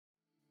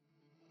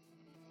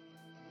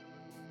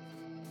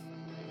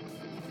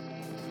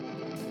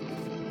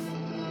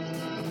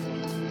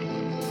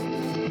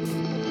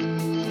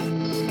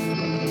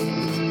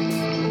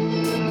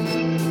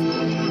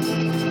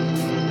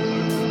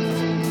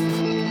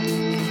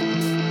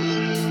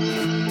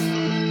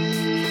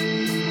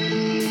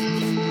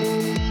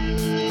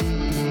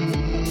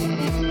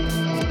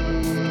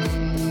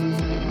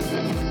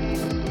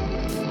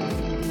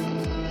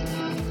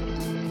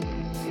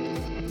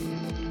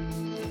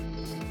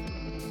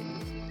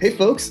Hey,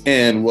 folks,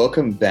 and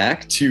welcome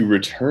back to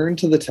Return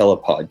to the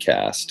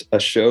Telepodcast, a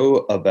show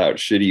about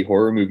shitty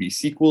horror movie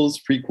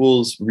sequels,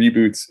 prequels,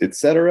 reboots,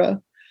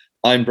 etc.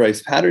 I'm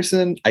Bryce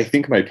Patterson. I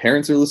think my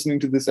parents are listening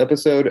to this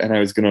episode, and I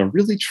was going to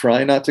really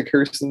try not to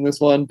curse in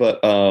this one,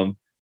 but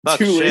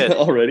too late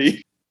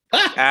already.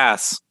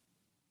 Ass.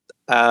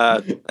 I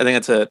think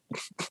that's it.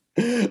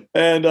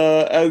 And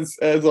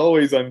as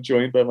always, I'm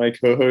joined by my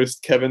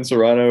co-host, Kevin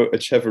Serrano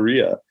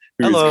Echeverria,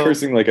 who is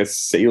cursing like a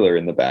sailor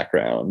in the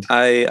background.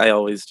 I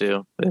always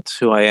do. It's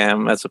who I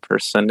am as a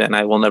person, and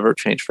I will never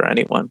change for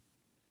anyone.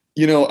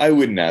 You know, I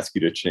wouldn't ask you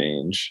to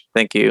change.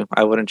 Thank you.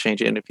 I wouldn't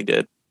change it if you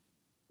did.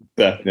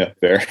 Yeah,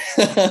 fair.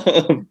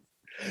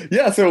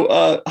 Yeah,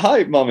 so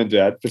hi, Mom and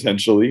Dad,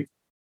 potentially.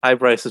 Hi,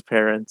 Bryce's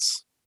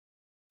parents.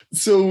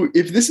 So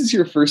if this is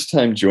your first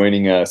time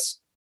joining us,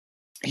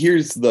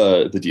 here's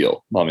the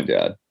deal, Mom and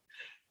Dad.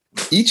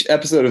 Each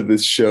episode of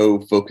this show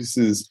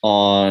focuses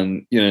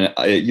on,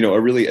 a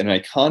really an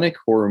iconic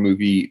horror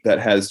movie that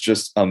has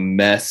just a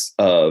mess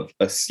of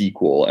a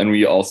sequel. And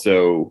we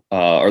also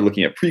are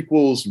looking at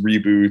prequels,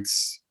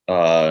 reboots,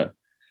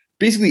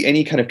 basically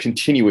any kind of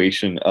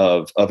continuation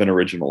of an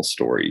original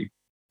story.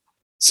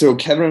 So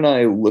Kevin and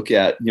I look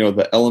at,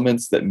 the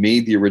elements that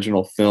made the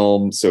original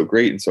film so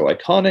great and so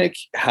iconic,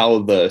 how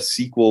the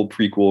sequel,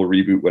 prequel,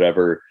 reboot,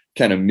 whatever,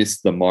 kind of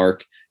missed the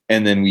mark.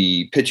 And then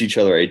we pitch each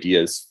other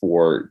ideas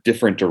for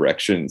different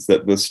directions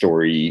that the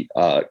story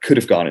could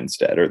have gone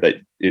instead, or that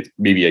it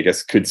maybe, I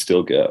guess, could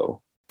still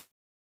go.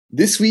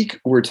 This week,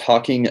 we're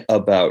talking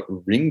about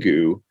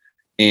Ringu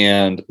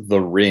and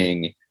The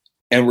Ring,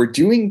 and we're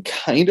doing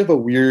kind of a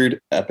weird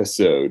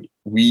episode.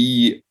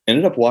 We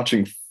ended up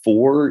watching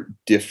 4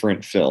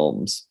 different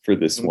films for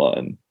this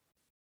one.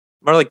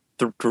 More like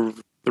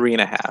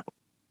 3.5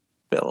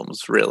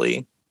 films,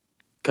 really.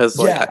 Because,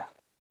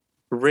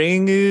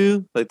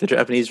 Ringu, like the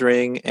Japanese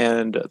Ring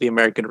and the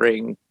American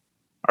Ring,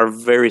 are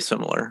very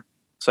similar.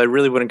 So I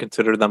really wouldn't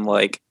consider them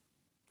like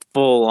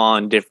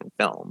full-on different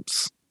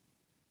films.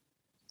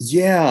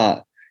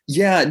 Yeah.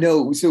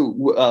 No.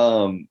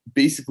 So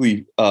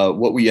basically,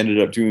 what we ended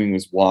up doing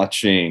was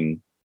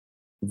watching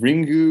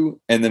Ringu,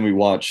 and then we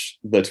watched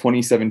the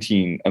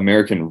 2017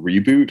 American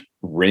reboot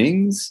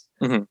Rings,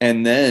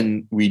 and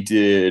then we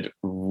did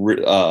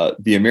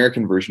the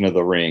American version of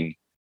The Ring,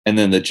 and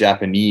then the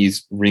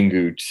Japanese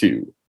Ringu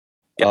 2,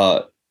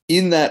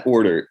 in that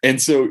order.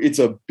 And so it's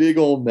a big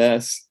old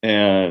mess,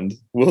 and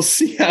we'll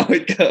see how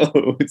it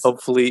goes.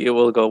 Hopefully it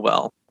will go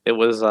well. It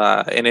was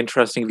an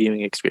interesting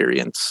viewing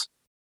experience.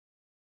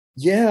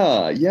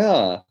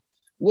 Yeah.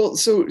 Well,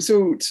 so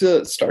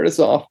to start us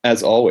off,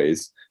 as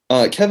always,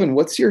 Kevin,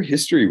 what's your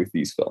history with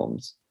these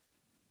films?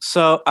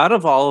 So out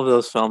of all of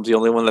those films, the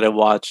only one that I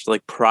watched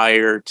like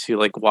prior to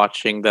like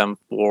watching them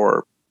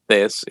for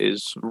this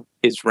is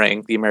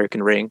Ring, the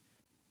American Ring,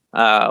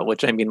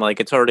 which I mean, like,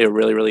 it's already a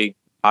really, really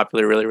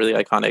popular, really, really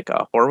iconic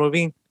horror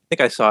movie. I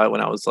think I saw it when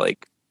I was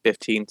like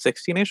 15,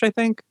 16-ish, I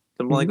think,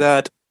 something like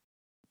that.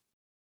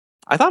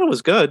 I thought it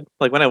was good.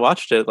 Like, when I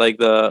watched it, like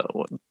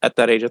at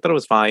that age, I thought it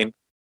was fine.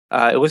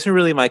 It wasn't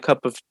really my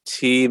cup of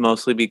tea,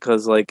 mostly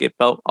because like it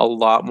felt a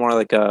lot more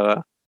like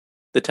a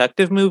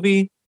detective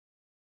movie,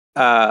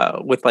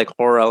 with like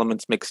horror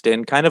elements mixed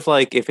in, kind of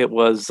like if it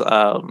was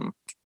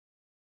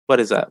what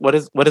is that? What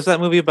is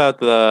that movie about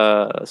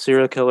the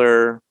serial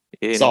killer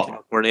in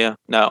California?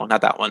 No,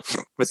 not that one.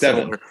 But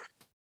Seven.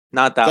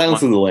 Not that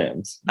Silence one. of the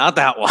Lambs. Not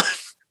that one.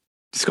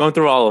 Just going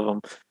through all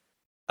of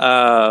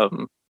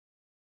them.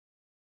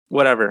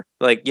 Whatever.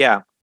 Like,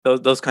 yeah,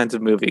 those kinds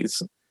of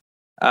movies.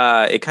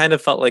 It kind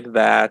of felt like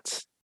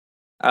that,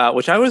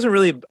 which I wasn't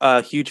really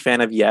a huge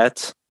fan of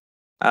yet,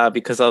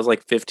 because I was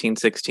like 15,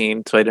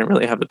 16, so I didn't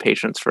really have the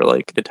patience for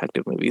like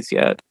detective movies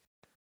yet.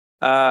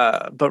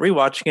 But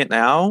rewatching it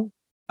now,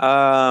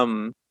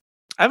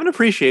 I have an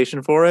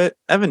appreciation for it.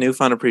 I have a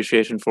newfound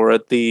appreciation for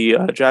it. The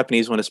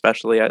Japanese one,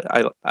 especially,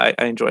 I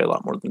enjoy a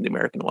lot more than the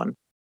American one.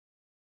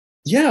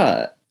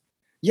 Yeah,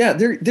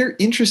 they're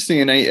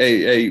interesting,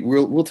 and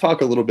we'll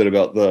talk a little bit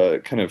about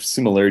the kind of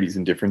similarities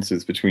and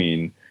differences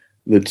between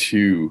the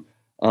two.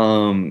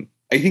 I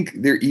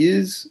think The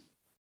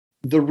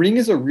Ring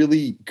is a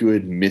really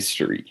good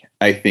mystery,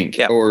 I think,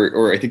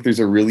 or I think there's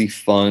a really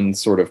fun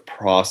sort of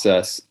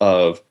process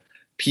of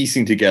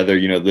piecing together,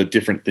 the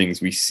different things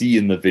we see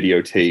in the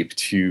videotape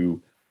to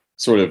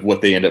sort of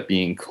what they end up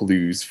being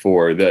clues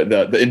for.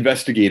 The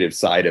investigative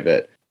side of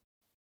it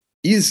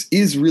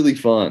is really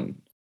fun.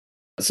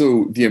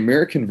 So the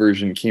American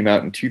version came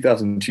out in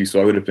 2002,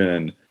 so I would have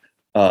been,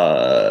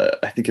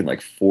 I think in like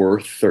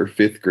 4th or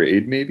 5th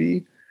grade,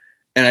 maybe.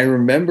 And I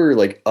remember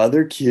like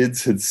other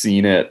kids had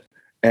seen it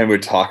and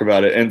would talk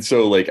about it. And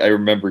so like I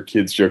remember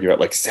kids joking about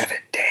like 7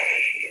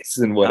 days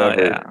and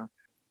whatever. Oh, yeah.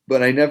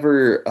 But I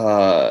never,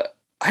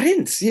 I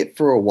didn't see it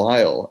for a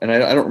while. And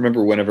I don't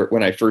remember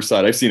when I first saw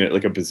it. I've seen it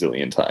like a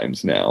bazillion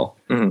times now.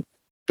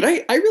 But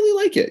I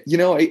really like it.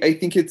 I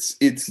think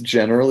it's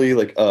generally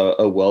like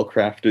a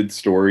well-crafted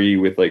story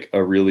with like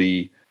a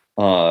really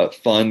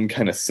fun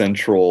kind of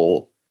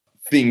central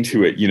thing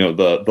to it.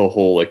 The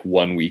whole like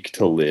 1 week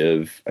to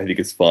live. I think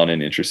it's fun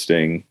and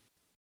interesting.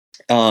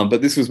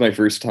 But this was my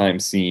first time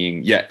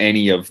seeing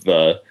any of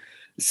the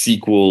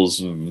sequels,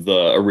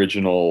 the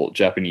original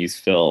Japanese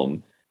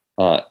film,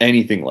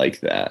 anything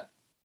like that.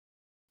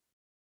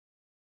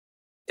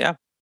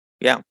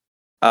 Yeah.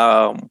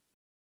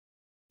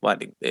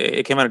 What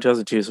it came out in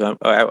 2002, so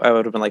I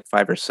would have been like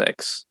 5 or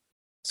 6.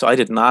 So I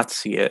did not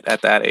see it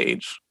at that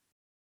age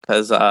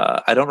because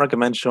I don't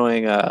recommend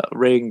showing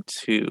Ring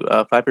to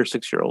a 5 or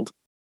 6-year-old.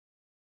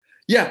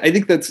 Yeah, I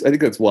think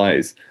that's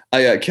wise.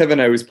 Kevin,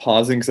 I was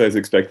pausing because I was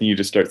expecting you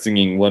to start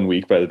singing "1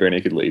 Week" by the Bare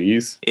Naked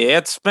Ladies.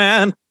 It's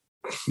been.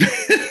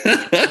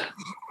 It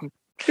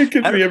gets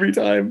me every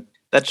time.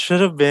 That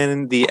should have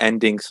been the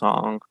ending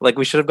song. Like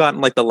we should have gotten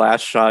like the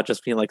last shot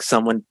just being like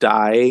someone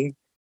dying,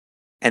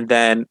 and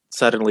then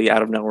suddenly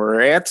out of nowhere,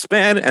 it's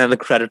been, and then the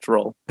credits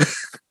roll.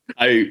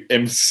 I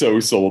am so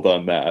sold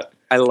on that.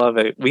 I love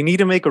it. We need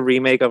to make a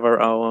remake of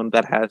our own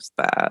that has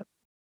that.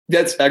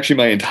 That's actually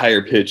my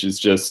entire pitch, is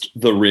just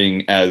The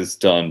Ring as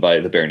done by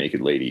the Bare Naked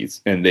Ladies,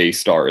 and they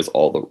star as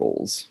all the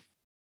roles.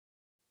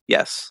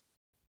 Yes.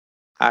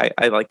 I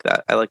like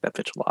that. I like that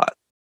pitch a lot.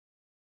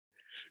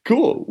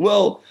 Cool.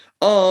 Well,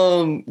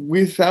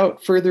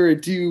 without further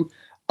ado,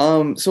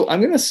 so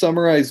I'm going to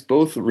summarize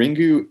both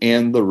Ringu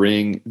and The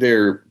Ring.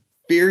 They're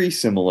very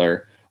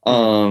similar.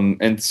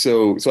 And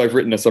so I've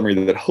written a summary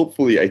that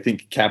hopefully I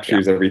think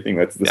captures everything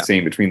that's the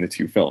same between the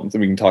two films,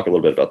 and we can talk a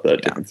little bit about the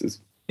differences.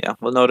 Yeah,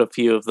 we'll note a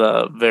few of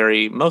the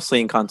very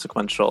mostly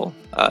inconsequential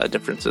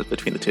differences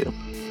between the two.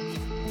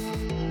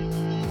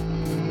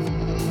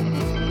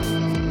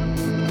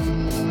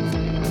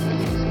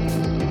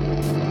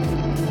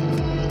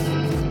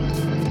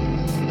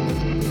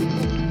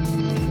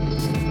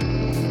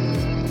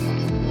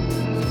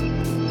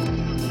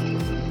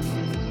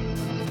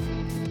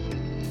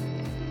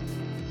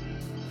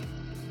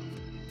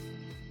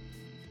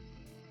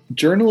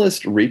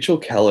 Journalist Rachel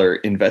Keller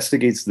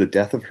investigates the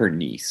death of her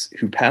niece,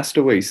 who passed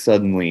away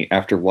suddenly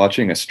after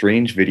watching a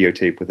strange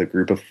videotape with a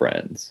group of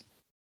friends.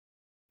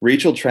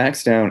 Rachel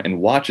tracks down and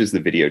watches the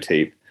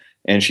videotape,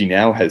 and she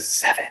now has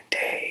 7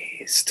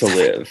 days to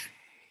live.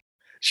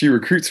 She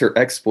recruits her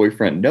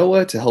ex-boyfriend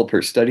Noah to help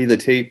her study the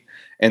tape,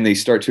 and they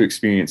start to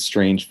experience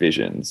strange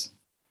visions.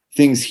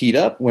 Things heat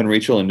up when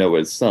Rachel and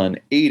Noah's son,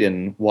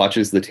 Aiden,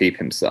 watches the tape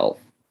himself.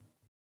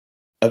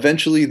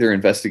 Eventually, their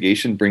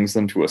investigation brings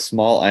them to a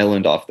small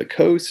island off the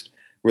coast,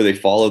 where they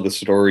follow the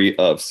story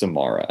of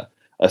Samara,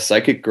 a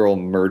psychic girl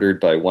murdered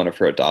by one of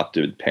her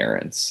adopted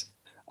parents.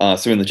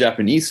 So in the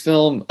Japanese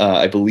film,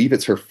 I believe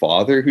it's her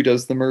father who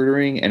does the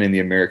murdering, and in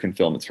the American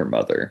film, it's her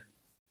mother.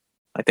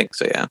 I think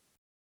so, yeah.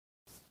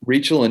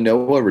 Rachel and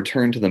Noah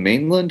return to the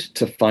mainland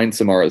to find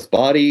Samara's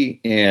body,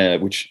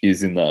 which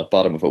is in the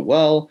bottom of a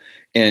well,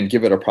 and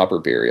give it a proper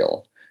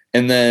burial.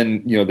 And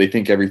then, they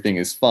think everything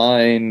is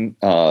fine.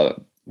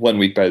 1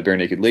 Week by the Bare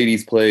Naked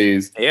Ladies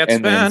plays,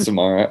 then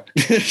Samara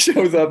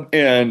shows up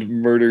and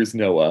murders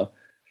Noah.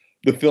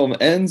 The film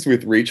ends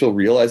with Rachel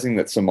realizing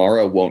that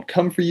Samara won't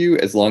come for you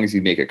as long as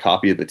you make a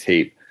copy of the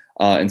tape.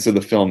 And so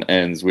the film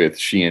ends with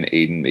she and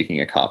Aiden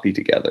making a copy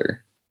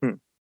together.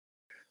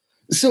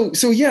 So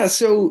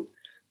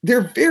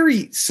they're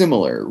very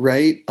similar,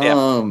 right?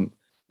 Yeah.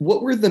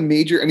 What were the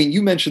major... I mean,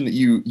 you mentioned that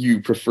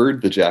you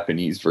preferred the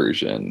Japanese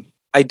version.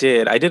 I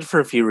did for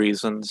a few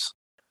reasons.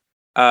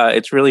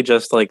 It's really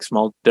just like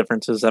small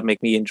differences that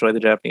make me enjoy the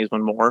Japanese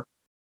one more.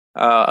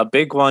 A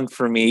big one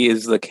for me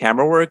is the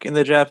camera work in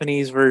the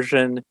Japanese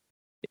version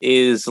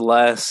is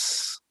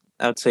less,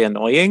 I would say,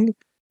 annoying,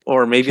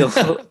 or maybe a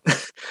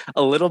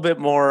little bit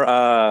more,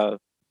 I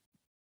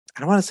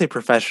don't want to say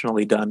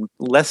professionally done,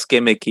 less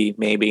gimmicky,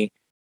 maybe.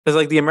 Because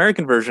like the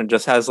American version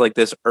just has like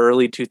this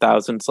early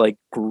 2000s like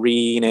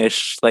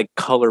greenish like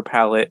color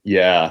palette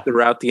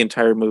throughout the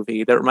entire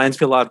movie. That reminds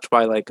me a lot of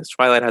Twilight, because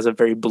Twilight has a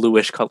very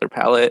bluish color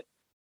palette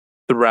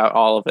throughout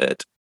all of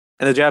it,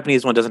 and the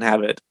Japanese one doesn't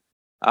have it.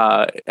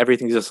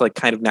 Everything's just like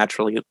kind of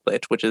naturally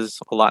lit, which is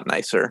a lot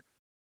nicer.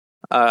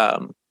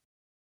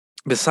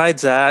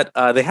 Besides that,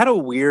 they had a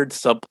weird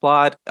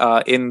subplot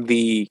in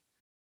the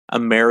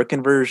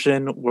American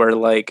version where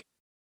like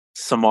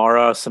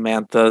Samantha,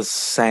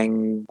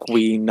 Sangria,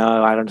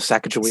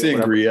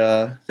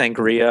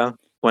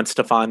 Gwen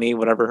Stefani,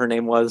 whatever her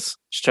name was,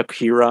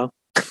 Shakira.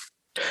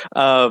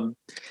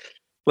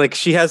 Like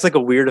she has like a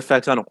weird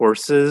effect on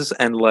horses,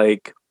 and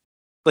like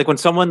when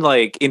someone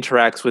like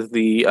interacts with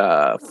the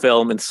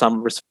film in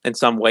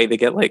some way, they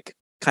get like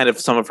kind of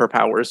some of her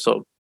powers.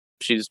 So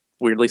she's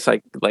weirdly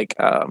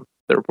the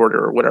reporter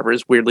or whatever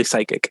is weirdly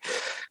psychic.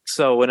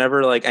 So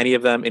whenever like any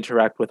of them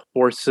interact with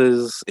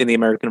horses in the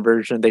American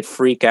version, they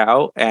freak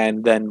out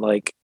and then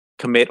like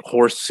commit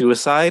horse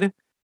suicide,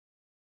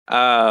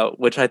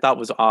 which I thought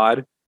was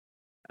odd.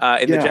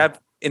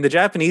 In the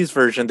Japanese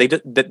version, they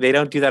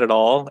don't do that at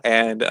all,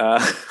 and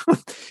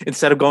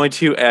instead of going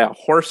to a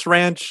horse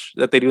ranch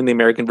that they do in the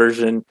American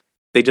version,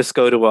 they just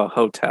go to a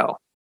hotel.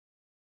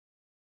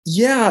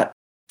 Yeah,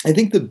 I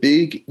think the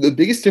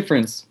biggest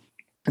difference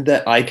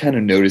that I kind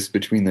of noticed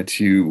between the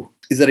two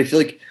is that I feel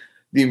like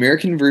the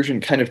American version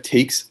kind of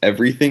takes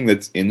everything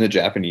that's in the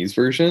Japanese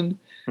version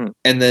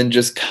and then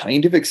just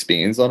kind of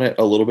expands on it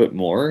a little bit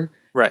more.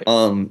 Right.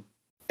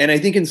 And I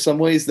think in some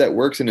ways that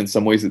works, and in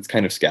some ways it's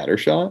kind of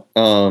scattershot.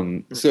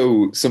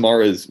 So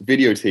Samara's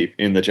videotape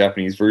in the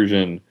Japanese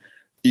version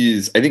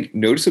is, I think,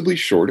 noticeably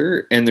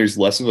shorter, and there's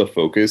less of a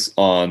focus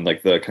on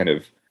like the kind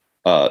of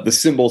the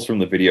symbols from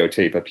the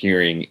videotape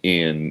appearing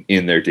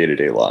in their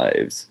day-to-day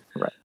lives.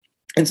 Right.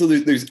 And so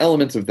there's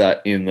elements of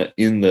that in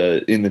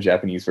the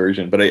Japanese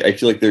version, but I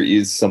feel like there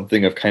is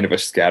something of kind of a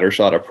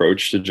scattershot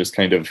approach to just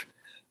kind of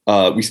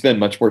we spend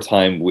much more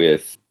time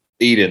with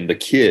Aiden, the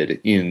kid,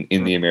 in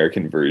the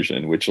American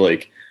version, which,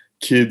 like,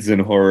 kids in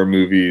horror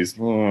movies,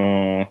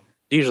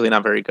 usually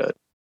not very good.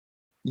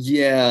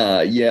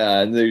 Yeah.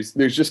 And there's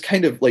just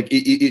kind of like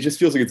it just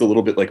feels like it's a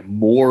little bit like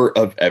more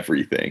of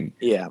everything.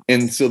 Yeah.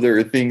 And so there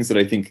are things that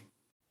I think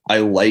I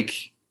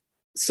like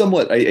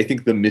somewhat. I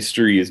think the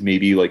mystery is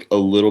maybe like a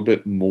little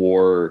bit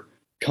more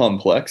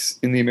complex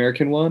in the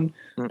American one,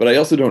 but I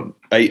also don't.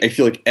 I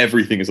feel like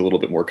everything is a little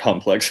bit more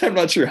complex. I'm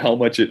not sure how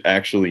much it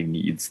actually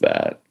needs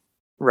that.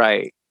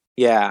 Right.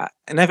 Yeah.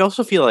 And I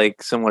also feel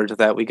like similar to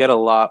that, we get a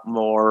lot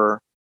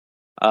more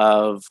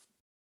of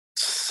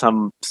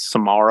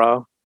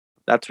Samara.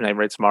 That's her name,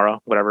 right? Samara,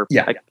 whatever.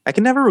 Yeah. I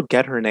can never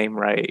get her name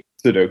right.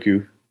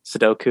 Sudoku,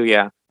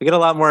 yeah. We get a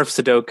lot more of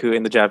Sudoku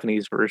in the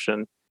Japanese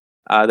version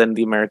than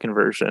the American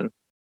version.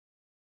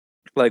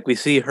 Like, we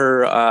see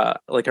her,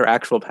 like, her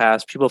actual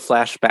past. People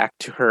flash back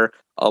to her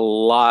a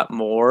lot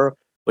more,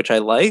 which I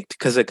liked,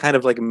 because it kind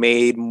of, like,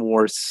 made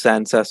more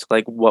sense as to,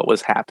 like, what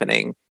was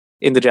happening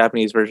in the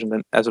Japanese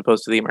version as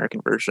opposed to the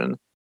American version.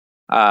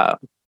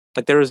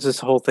 Like, there was this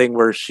whole thing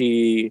where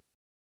she,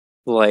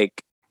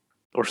 like,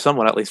 or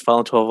someone at least, fell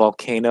into a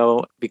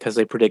volcano because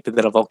they predicted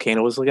that a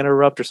volcano was going to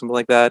erupt or something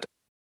like that.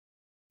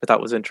 I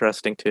thought was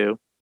interesting too.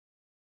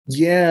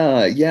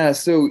 Yeah.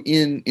 So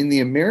in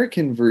the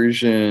American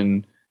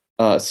version,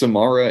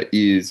 Samara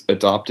is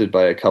adopted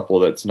by a couple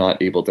that's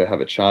not able to have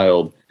a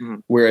child,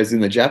 whereas in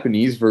the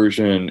Japanese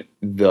version,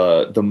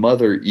 the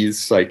mother is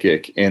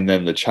psychic, and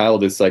then the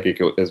child is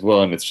psychic as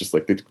well, and it's just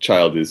like the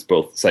child is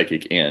both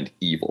psychic and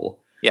evil.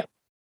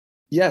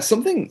 Yeah.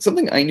 Something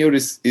I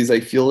notice is I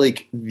feel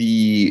like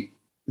the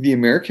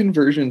American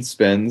version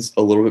spends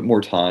a little bit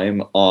more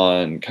time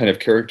on kind of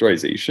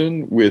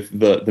characterization with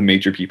the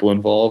major people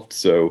involved.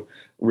 So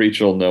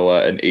Rachel,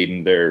 Noah, and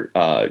Aiden,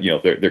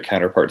 their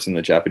counterparts in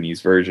the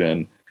Japanese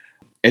version.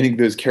 I think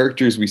those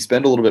characters, we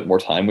spend a little bit more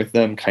time with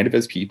them kind of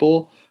as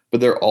people,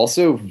 but they're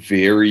also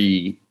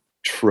very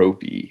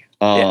tropey.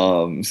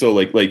 So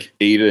like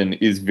Aiden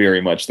is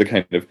very much the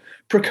kind of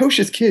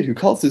precocious kid who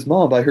calls his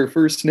mom by her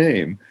first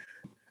name.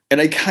 And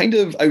I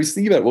was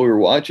thinking about what we were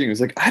watching. I was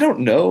like, I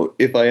don't know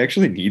if I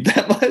actually need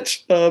that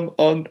much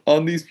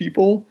on these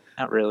people.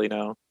 Not really,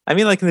 no. I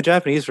mean, like, in the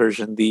Japanese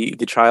version, the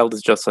child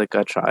is just like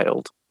a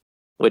child,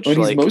 which,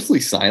 he's mostly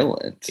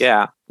silent.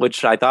 Yeah,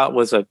 which I thought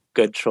was a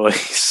good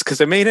choice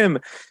because it made him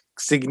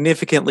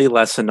significantly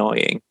less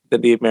annoying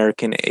than the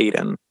American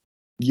Aiden.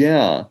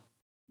 Yeah,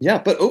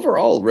 but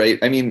overall, right?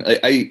 I mean,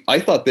 I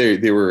thought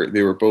they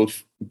were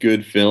both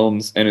good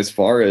films, and as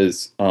far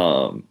as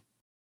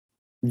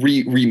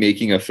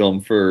remaking a film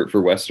for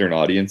Western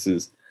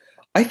audiences,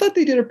 I thought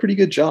they did a pretty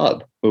good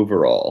job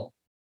overall.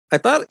 I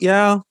thought,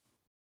 yeah.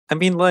 I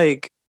mean,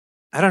 like,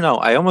 I don't know.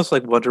 I almost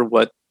like wonder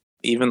what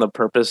even the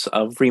purpose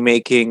of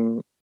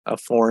remaking a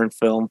foreign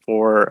film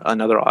for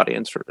another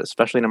audience,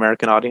 especially an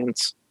American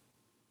audience.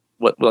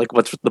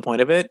 What's the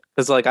point of it?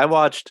 Because, like, I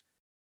watched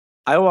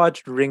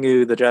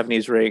Ringu, the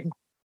Japanese Ring.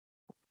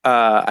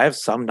 I have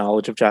some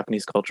knowledge of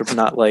Japanese culture, but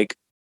not like,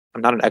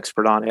 I'm not an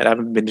expert on it. I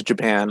haven't been to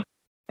Japan.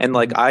 And,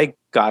 like, I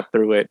got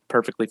through it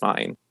perfectly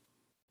fine.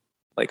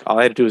 Like, all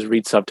I had to do was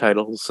read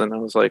subtitles, and I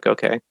was like,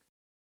 okay.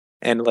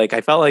 And, like,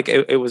 I felt like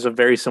it was a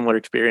very similar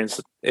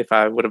experience if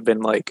I would have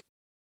been, like,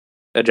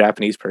 a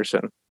Japanese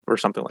person or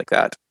something like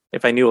that.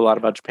 If I knew a lot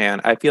about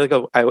Japan, I feel like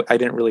I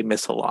didn't really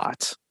miss a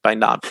lot by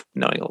not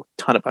knowing a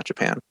ton about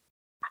Japan.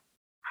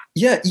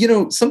 Yeah,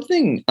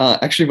 something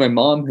actually my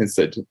mom has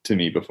said to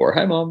me before,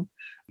 hi, Mom,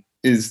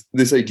 is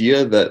this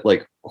idea that,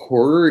 like,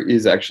 horror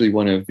is actually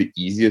one of the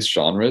easiest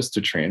genres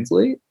to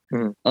translate.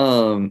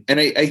 And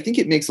I think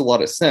it makes a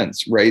lot of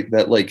sense, right?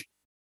 That, like,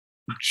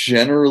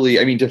 generally,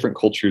 I mean, different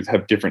cultures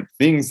have different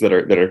things that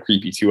are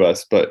creepy to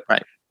us, but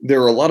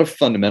there are a lot of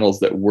fundamentals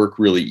that work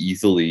really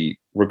easily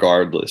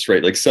regardless,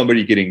 right? Like,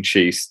 somebody getting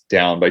chased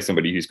down by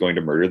somebody who's going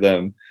to murder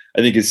them,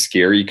 I think, is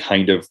scary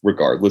kind of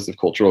regardless of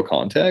cultural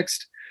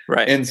context.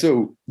 Right. And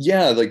so,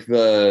 yeah, like,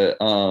 the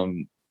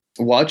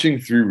watching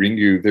through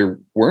Ringu, there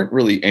weren't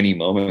really any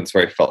moments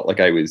where I felt like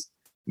I was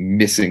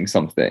missing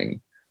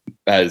something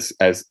as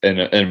an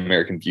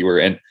American viewer.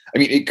 And I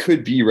mean, it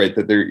could be right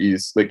that there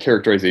is, like,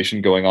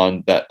 characterization going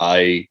on that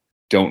I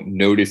don't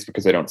notice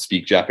because I don't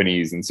speak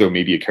Japanese, and so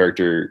maybe a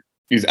character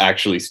is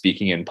actually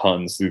speaking in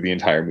puns through the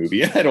entire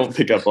movie, and I don't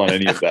pick up on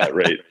any of that,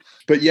 right?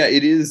 But yeah,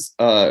 it is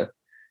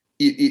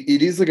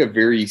it is like a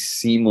very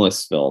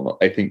seamless film,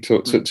 I think,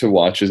 to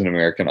watch as an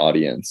American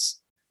audience.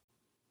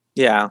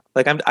 Yeah,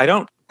 like, I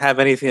don't have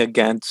anything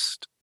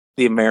against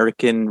the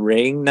American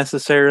Ring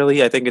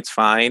necessarily. I think it's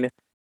fine.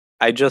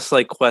 I just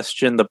like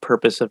question the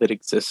purpose of it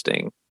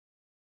existing.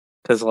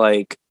 Because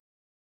like,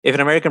 if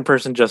an American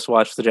person just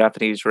watched the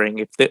Japanese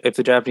Ring, if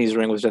the Japanese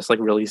Ring was just like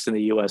released in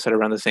the U.S. at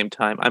around the same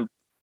time, I'm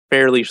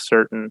fairly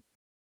certain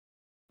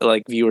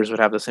like viewers would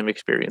have the same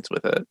experience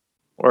with it,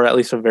 or at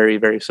least a very,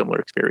 very similar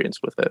experience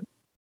with it.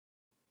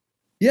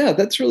 Yeah,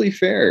 that's really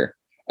fair.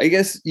 I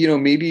guess,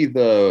 maybe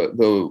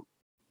I'm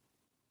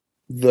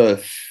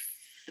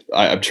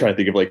trying to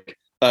think of like,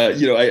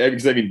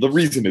 because I mean, the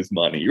reason is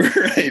money,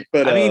 right?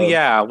 But I mean,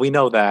 yeah, we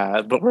know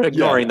that, but we're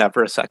ignoring that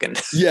for a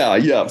second.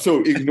 Yeah.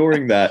 So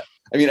ignoring that,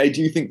 I mean, I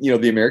do think,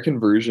 the American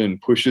version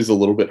pushes a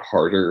little bit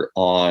harder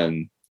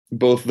on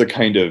both the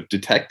kind of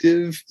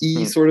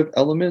detective-y sort of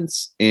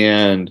elements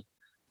and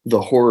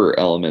the horror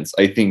elements.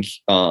 I think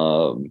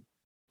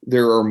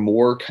there are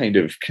more kind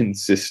of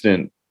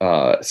consistent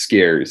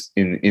scares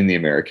in the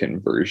American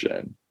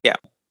version. Yeah.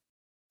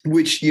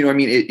 Which, I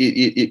mean,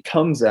 it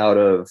comes out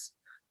of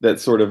that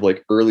sort of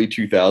like early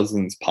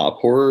 2000s pop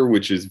horror,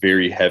 which is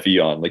very heavy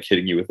on like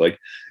hitting you with like,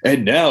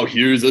 and now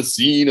here's a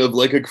scene of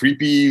like a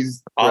creepy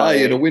eye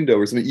in a window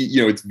or something.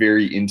 It's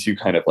very into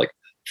kind of like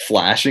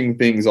flashing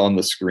things on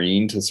the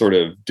screen to sort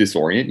of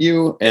disorient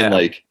you. And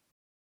like,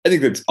 I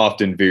think that's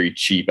often very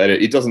cheap.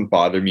 It doesn't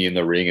bother me in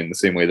The Ring in the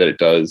same way that it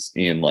does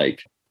in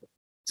like,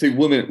 say,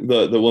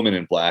 the Woman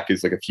in Black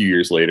is like a few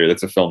years later.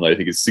 That's a film that I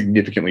think is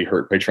significantly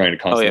hurt by trying to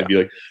constantly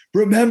be like,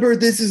 remember,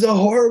 this is a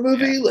horror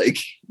movie. Like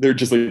they're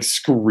just like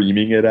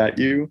screaming it at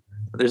you.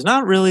 There's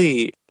not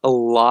really a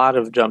lot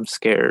of jump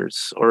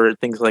scares or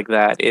things like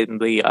that in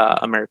the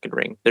American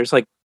Ring. There's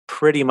like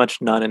pretty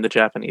much none in the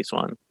Japanese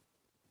one,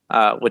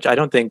 which I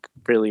don't think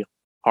really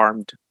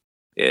harmed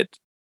it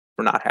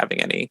for not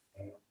having any.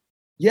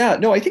 Yeah,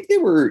 no, I think they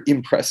were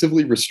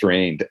impressively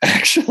restrained,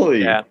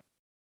 actually. Yeah,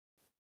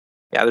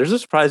 there's a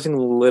surprising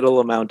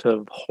little amount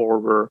of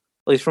horror,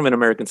 at least from an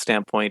American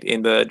standpoint,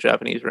 in the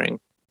Japanese Ring.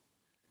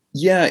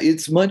 Yeah,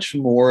 it's much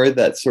more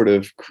that sort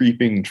of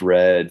creeping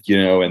dread,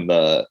 and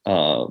the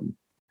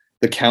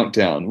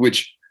countdown,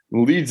 which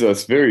leads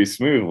us very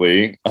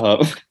smoothly.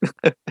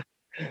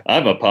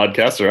 I'm a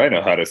podcaster. I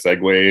know how to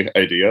segue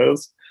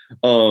ideas.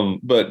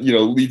 But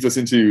leads us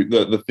into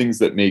the things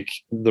that make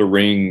The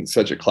Ring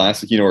such a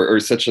classic, or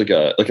such like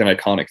an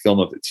iconic film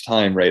of its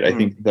time, right? I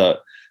think the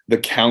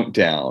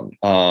countdown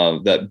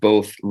that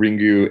both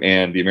Ringu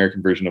and the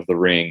American version of The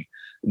Ring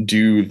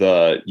do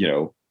the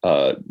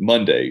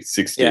Monday,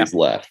 6 days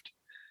left,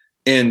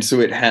 and so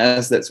it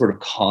has that sort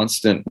of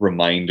constant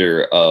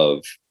reminder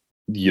of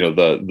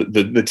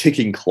the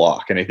ticking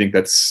clock, and I think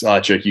that's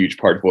such a huge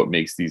part of what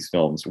makes these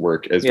films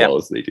work as well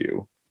as they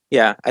do.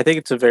 Yeah, I think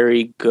it's a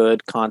very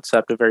good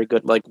concept, a very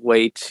good like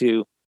way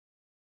to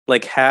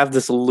like have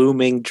this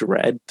looming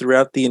dread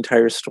throughout the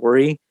entire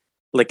story,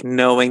 like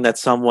knowing that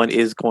someone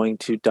is going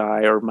to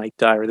die or might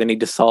die, or they need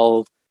to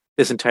solve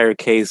this entire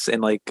case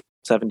in like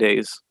 7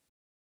 days.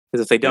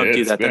 Because if they don't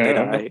do that, then they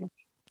die.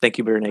 Thank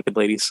you, Bare Naked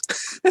Ladies.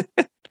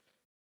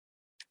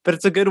 But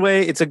it's a good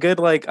way. It's a good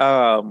like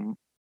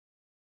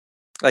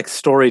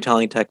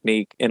storytelling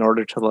technique in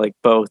order to like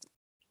both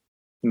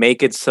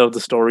make it so the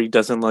story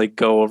doesn't like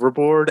go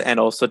overboard, and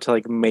also to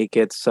like make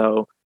it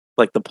so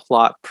like the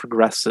plot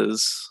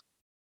progresses,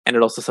 and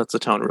it also sets the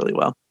tone really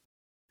well.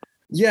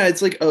 Yeah,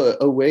 it's like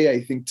a way,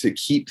 I think, to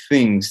keep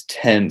things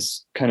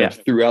tense kind of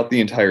throughout the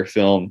entire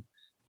film.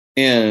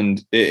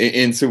 And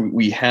so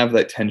we have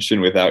that tension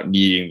without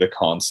needing the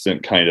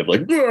constant kind of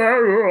like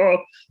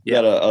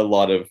that a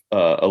lot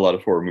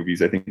of horror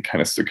movies, I think,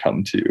 kind of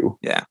succumb to.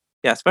 Yeah,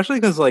 especially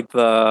because like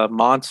the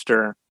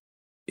monster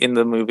in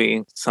the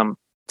movie, some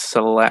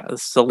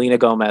Selena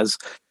Gomez,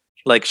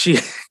 like she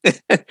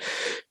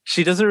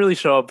doesn't really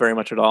show up very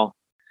much at all.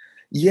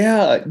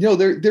 Yeah, no,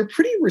 they're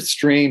pretty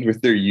restrained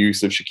with their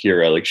use of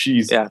Shakira. Like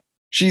she's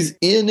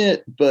in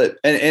it, but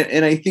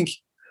and I think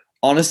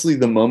honestly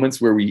the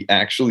moments where we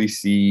actually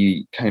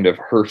see kind of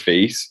her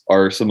face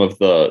are some of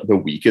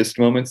the weakest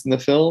moments in the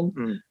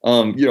film.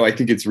 I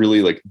think it's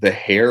really like the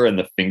hair and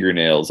the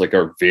fingernails like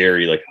are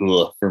very like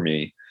ugh for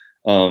me.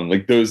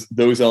 Like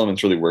those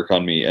elements really work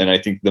on me, and I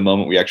think the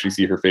moment we actually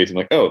see her face, I'm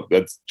like, oh,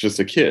 that's just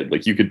a kid.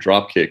 Like you could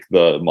drop kick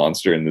the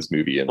monster in this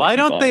movie. And why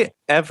don't they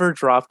ever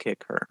drop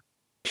kick her?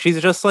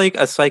 She's just like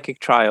a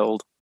psychic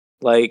child.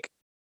 Like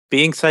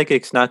being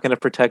psychic's not going to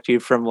protect you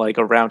from like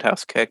a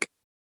roundhouse kick.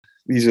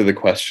 These are the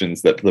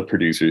questions that the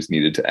producers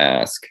needed to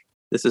ask.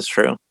 This is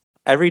true.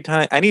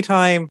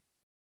 Anytime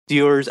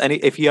viewers,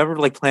 if you ever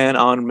like plan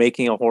on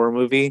making a horror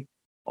movie,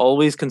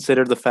 always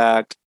consider the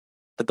fact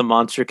that the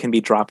monster can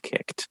be drop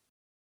kicked.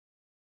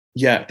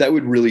 Yeah, that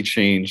would really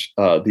change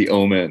The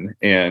Omen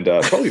and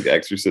probably The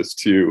Exorcist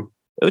too.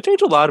 It would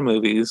change a lot of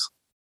movies.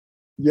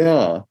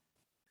 Yeah.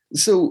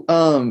 So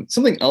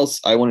something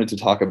else I wanted to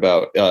talk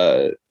about,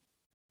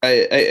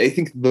 I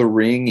think The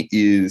Ring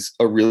is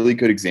a really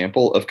good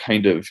example of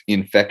kind of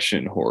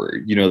infection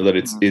horror,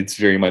 that it's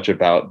very much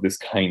about this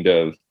kind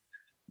of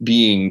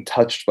being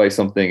touched by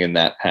something and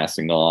that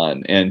passing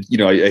on. And,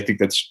 I think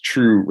that's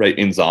true, right,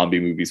 in zombie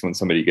movies when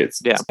somebody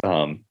gets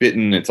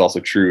bitten. It's also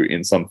true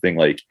in something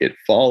like It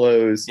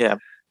Follows. Yeah.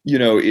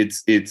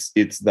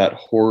 It's that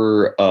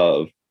horror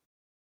of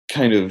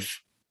kind of,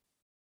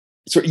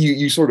 so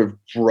you sort of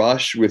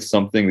brush with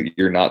something that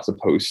you're not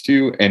supposed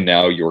to, and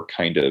now you're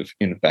kind of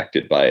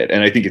infected by it.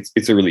 And I think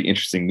it's a really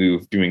interesting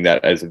move doing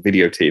that as a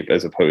videotape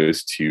as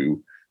opposed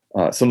to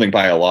something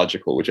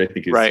biological, which I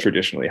think is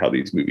traditionally how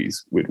these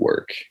movies would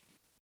work.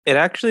 It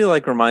actually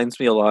reminds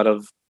me a lot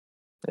of,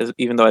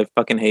 even though I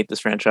fucking hate this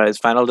franchise,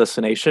 Final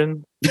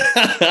Destination,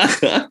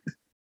 where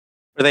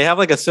they have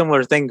a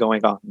similar thing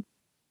going on,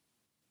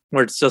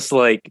 where it's just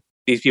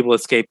these people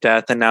escape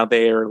death and now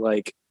they are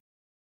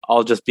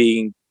all just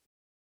being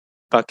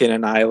fucking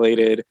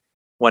annihilated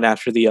one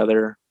after the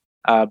other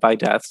by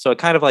death. So it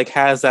kind of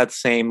has that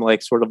same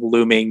sort of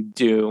looming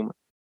doom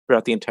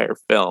throughout the entire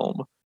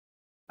film.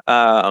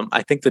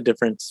 I think the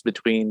difference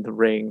between The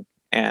Ring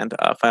and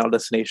Final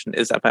Destination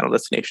is that Final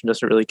Destination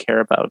doesn't really care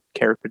about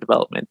character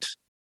development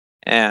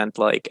and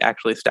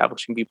actually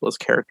establishing people as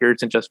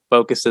characters, and just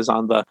focuses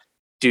on the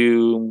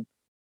doom,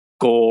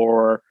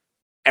 gore,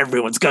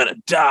 everyone's gonna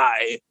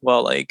die.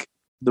 Well,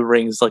 The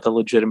Ring is a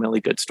legitimately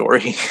good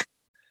story.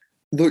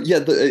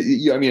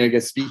 I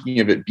guess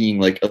speaking of it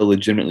being a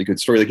legitimately good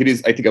story, it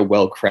is, I think, a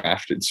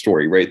well-crafted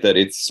story, right? That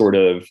it's sort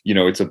of,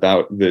 it's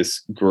about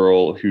this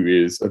girl who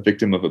is a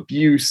victim of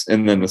abuse,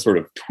 and then the sort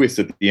of twist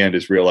at the end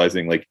is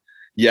realizing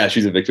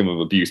she's a victim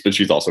of abuse, but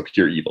she's also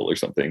pure evil or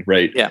something,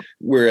 right? Yeah.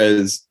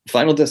 Whereas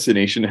Final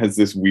Destination has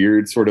this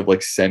weird sort of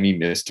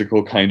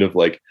semi-mystical kind of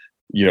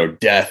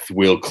death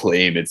will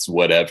claim it's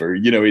whatever,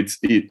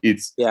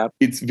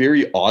 it's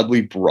very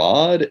oddly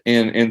broad,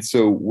 and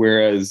so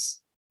whereas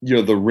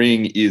The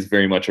Ring is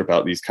very much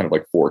about these kind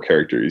of four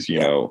characters,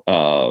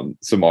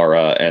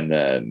 Samara, and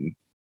then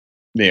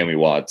Naomi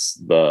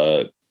Watts,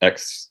 the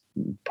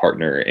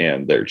ex-partner,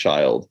 and their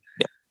child.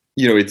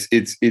 Yeah.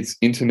 It's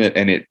intimate,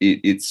 and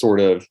it's sort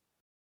of,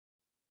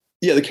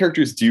 the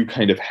characters do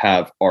kind of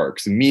have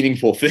arcs and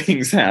meaningful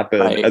things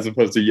happen, as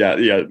opposed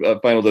to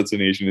Final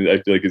Destination,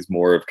 I feel is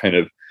more of kind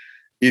of,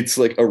 it's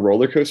a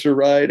roller coaster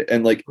ride,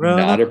 and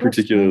not a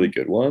particularly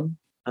good one.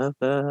 That's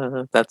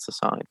the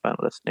song,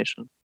 Final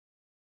Destination.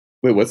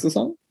 Wait, what's the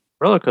song?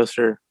 Roller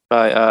Coaster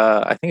by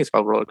I think it's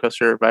called Roller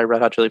Coaster by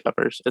Red Hot Chili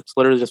Peppers. It's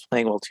literally just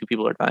playing while two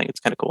people are dying. It's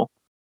kind of cool.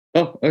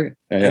 Oh, okay.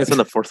 I think it's in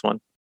the fourth one.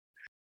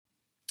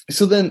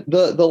 So then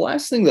the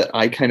last thing that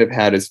I kind of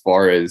had as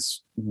far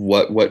as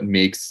what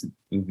makes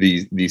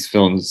these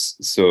films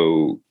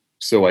so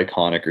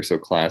iconic or so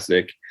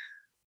classic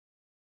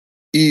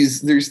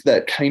is there's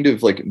that kind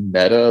of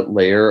meta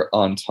layer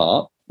on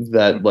top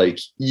that I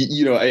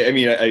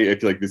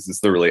feel this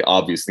is the really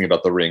obvious thing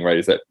about The Ring, right?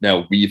 Is that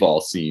now we've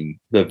all seen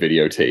the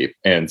videotape,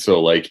 and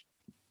so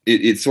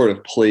it sort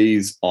of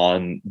plays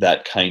on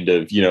that kind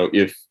of,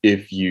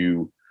 if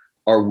you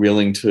are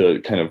willing to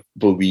kind of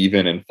believe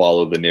in and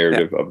follow the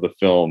narrative of the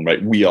film,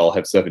 right? We all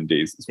have 7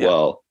 days as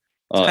well.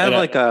 It's kind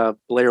of a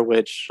Blair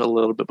Witch, a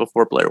little bit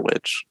before Blair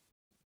Witch.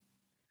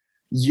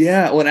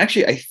 Yeah, well, and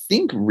actually, I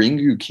think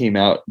Ringu came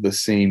out the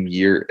same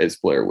year as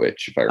Blair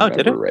Witch, if I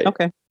remember right.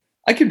 Okay.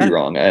 I could be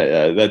wrong.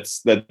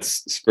 That's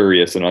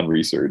spurious and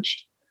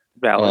unresearched.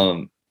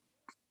 Valid.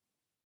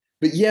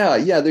 But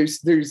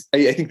there's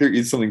I think there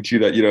is something to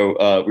that.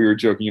 We were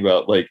joking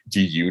about do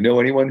you know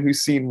anyone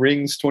who's seen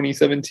Rings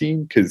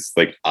 2017? Because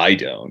I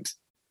don't.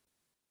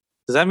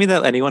 Does that mean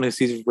that anyone who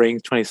sees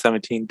Rings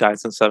 2017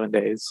 dies in 7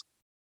 days?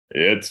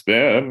 It's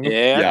been.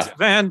 It's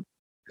been.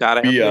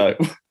 God,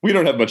 we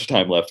don't have much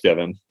time left,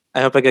 Kevin. I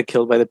hope I get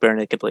killed by the bare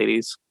naked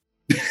ladies.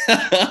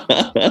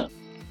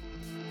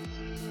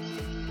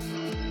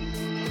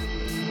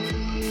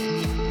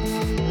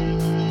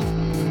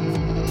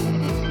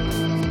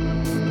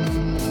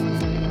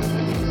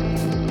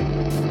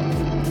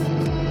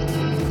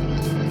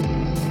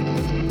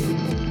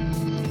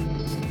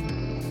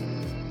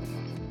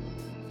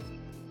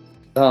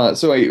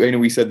 So I know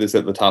we said this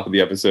at the top of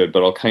the episode,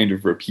 but I'll kind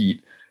of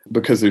repeat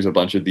because there's a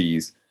bunch of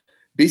these.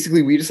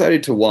 Basically, we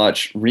decided to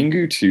watch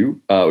Ringu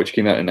 2, which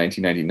came out in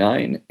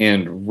 1999,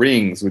 and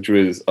Rings, which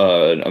was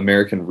an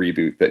American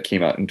reboot that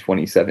came out in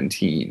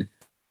 2017.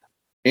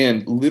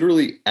 And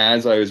literally,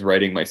 as I was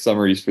writing my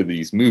summaries for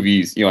these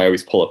movies, I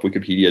always pull up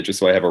Wikipedia just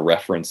so I have a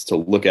reference to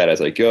look at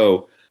as I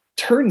go.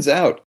 Turns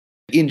out,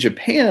 in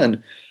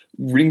Japan,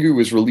 Ringu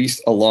was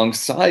released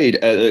alongside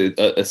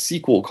a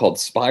sequel called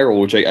Spiral,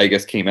 which I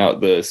guess came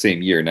out the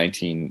same year,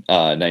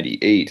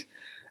 1998.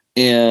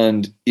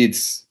 And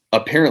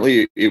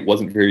apparently it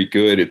wasn't very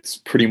good. It's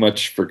pretty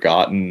much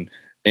forgotten,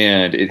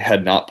 and it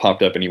had not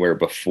popped up anywhere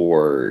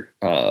before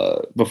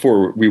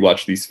we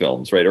watched these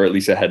films, right? Or at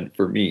least it hadn't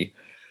for me.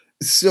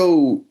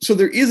 So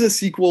there is a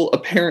sequel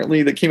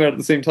apparently that came out at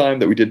the same time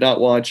that we did not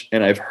watch,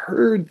 and I've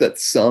heard that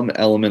some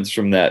elements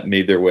from that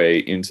made their way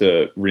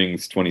into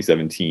Rings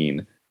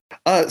 2017.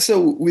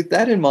 So with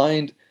that in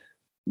mind,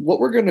 what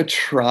we're going to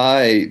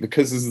try,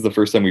 because this is the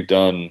first time we've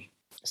done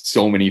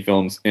so many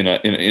films in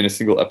a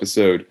single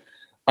episode,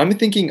 I'm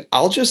thinking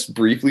I'll just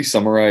briefly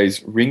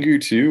summarize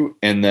Ringu 2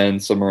 and then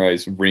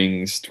summarize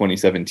Rings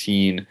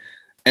 2017.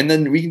 And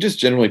then we can just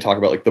generally talk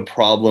about like the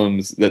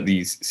problems that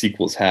these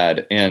sequels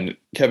had. And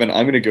Kevin,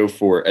 I'm going to go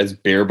for as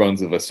bare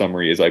bones of a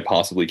summary as I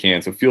possibly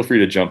can. So feel free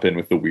to jump in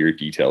with the weird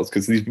details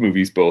because these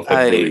movies both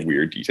have really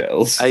weird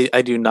details.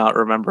 I do not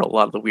remember a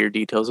lot of the weird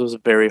details. It was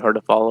very hard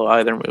to follow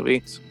either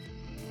movie.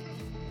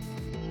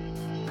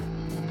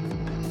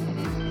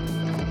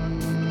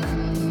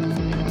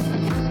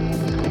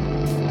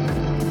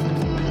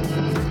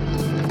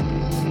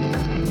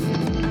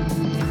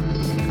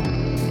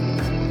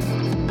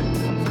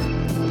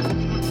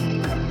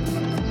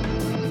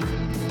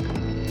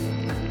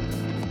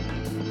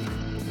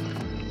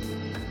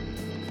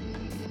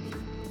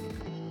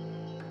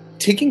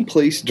 Taking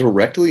place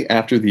directly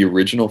after the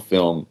original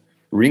film,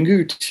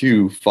 Ringu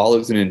 2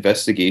 follows an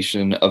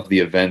investigation of the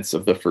events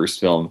of the first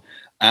film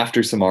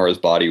after Samara's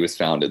body was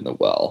found in the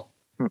well.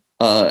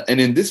 And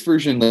in this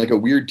version, like a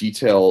weird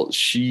detail,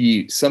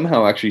 she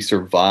somehow actually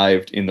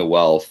survived in the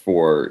well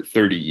for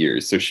 30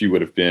 years. So she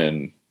would have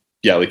been,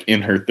 like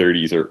in her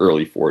 30s or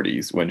early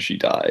 40s when she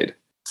died.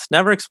 It's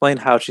never explained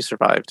how she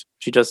survived.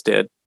 She just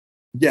did.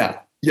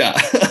 Yeah.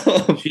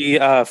 She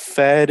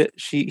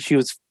she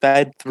was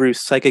fed through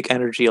psychic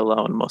energy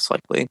alone, most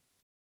likely.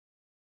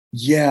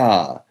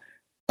 Yeah.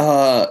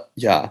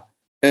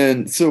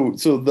 And so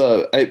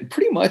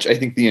pretty much I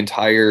think the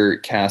entire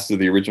cast of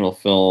the original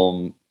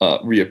film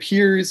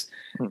reappears,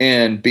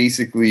 and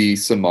basically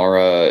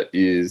Samara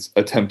is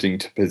attempting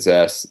to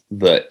possess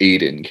the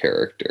Aiden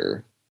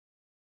character.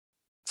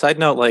 Side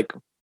note, like,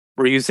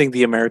 we're using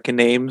the American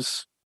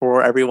names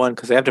for everyone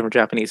because they have different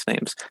Japanese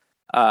names.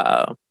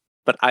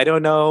 But I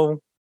don't know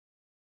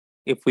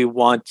if we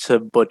want to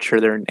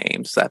butcher their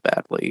names that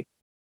badly.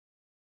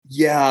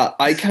 Yeah,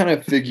 I kind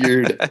of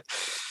figured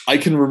I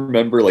can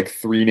remember like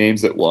 3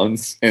 names at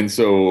once, and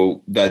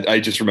so that I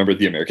just remembered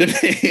the American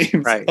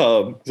names. Right.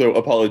 So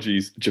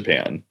apologies,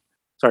 Japan.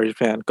 Sorry,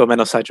 Japan.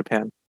 Gomenosai,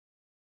 Japan.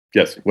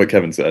 Yes, what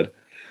Kevin said.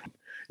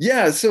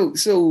 Yeah, so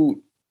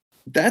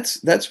that's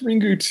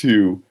Ringu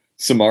 2.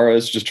 Samara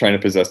is just trying to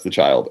possess the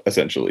child,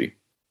 essentially.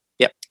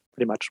 Yep,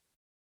 pretty much.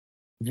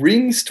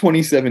 Rings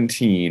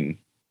 2017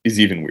 is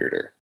even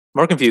weirder.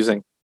 More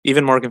confusing.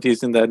 Even more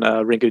confusing than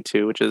Ringu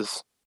 2, which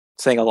is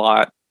saying a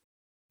lot.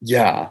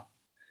 Yeah.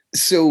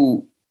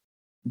 So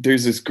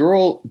there's this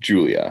girl,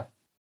 Julia,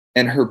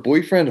 and her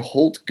boyfriend,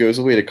 Holt, goes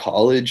away to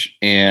college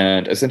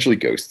and essentially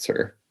ghosts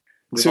her.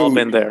 We've all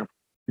been there.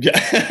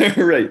 Yeah,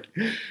 right.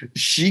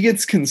 She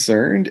gets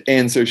concerned,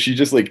 and so she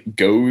just like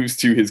goes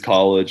to his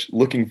college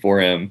looking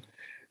for him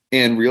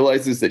and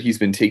realizes that he's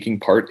been taking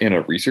part in a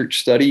research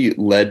study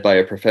led by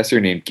a professor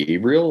named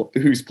Gabriel,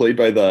 who's played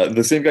by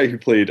the same guy who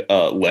played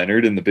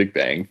Leonard in The Big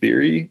Bang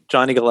Theory.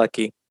 Johnny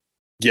Galecki.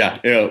 Yeah,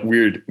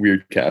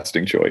 weird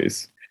casting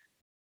choice.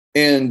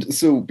 And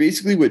so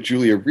basically what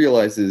Julia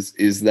realizes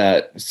is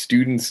that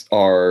students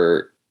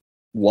are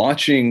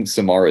watching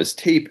Samara's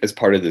tape as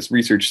part of this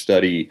research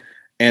study,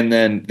 and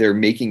then they're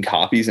making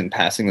copies and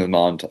passing them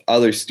on to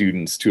other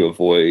students to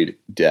avoid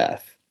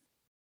death.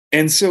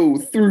 And so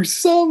through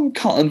some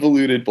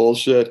convoluted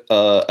bullshit,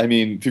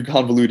 through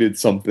convoluted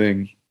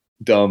something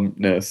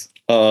dumbness,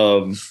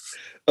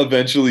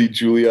 eventually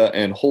Julia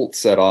and Holt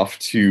set off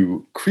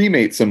to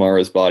cremate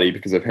Samara's body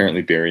because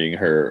apparently burying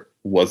her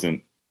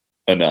wasn't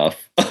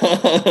enough.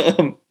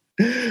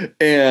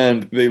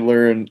 And they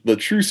learn the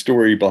true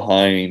story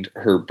behind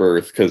her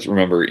birth, because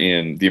remember,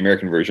 in the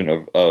American version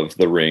of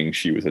The Ring,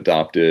 she was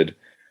adopted.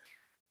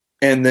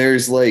 And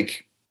there's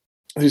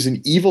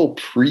an evil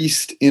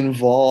priest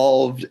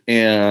involved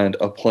and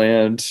a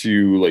plan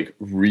to like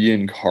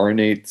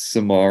reincarnate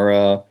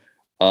Samara.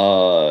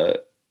 And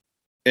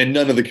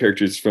none of the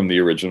characters from the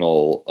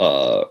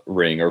original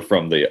Ring or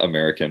from the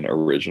American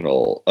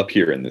original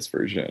appear in this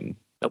version.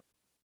 Nope.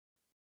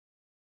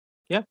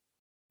 Yeah.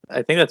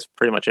 I think that's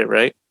pretty much it,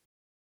 right?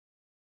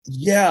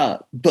 Yeah,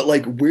 but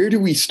like, where do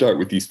we start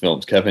with these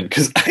films, Kevin?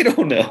 Because I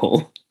don't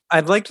know.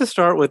 I'd like to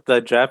start with the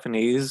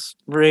Japanese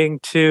Ring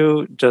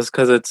too, just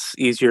because it's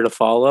easier to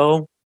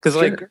follow. Because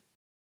like,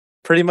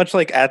 pretty much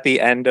like at the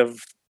end of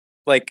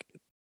like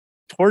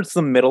towards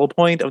the middle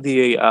point of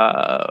the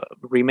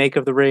remake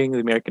of the Ring, the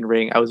American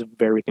Ring, I was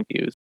very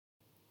confused.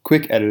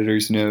 Quick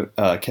editor's note: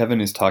 Kevin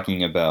is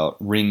talking about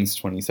Rings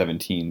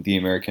 2017, the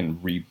American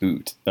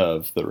reboot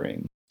of The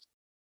Ring.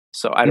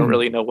 So I don't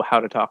really know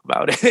how to talk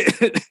about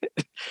it.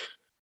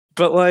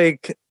 But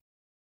like,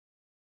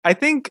 I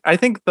think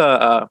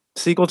the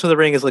sequel to The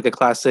Ring is like a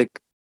classic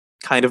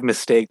kind of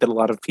mistake that a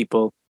lot of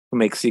people who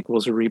make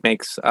sequels or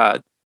remakes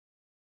to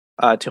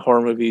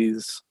horror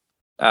movies,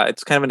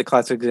 it's kind of a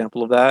classic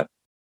example of that,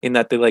 in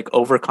that they like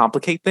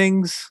overcomplicate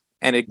things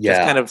and it just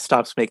kind of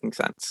stops making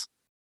sense.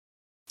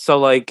 So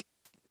like,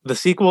 the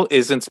sequel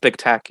isn't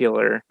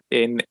spectacular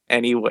in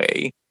any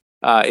way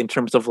in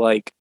terms of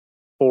like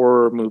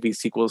horror movie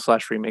sequels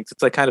 / remakes.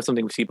 It's like kind of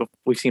something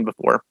we've seen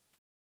before,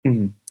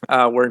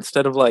 where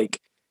instead of like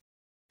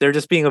there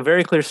just being a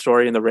very clear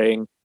story in The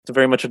Ring, it's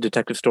very much a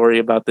detective story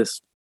about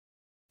this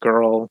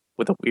girl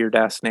with a weird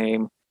ass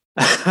name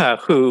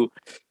who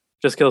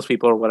just kills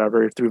people or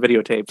whatever through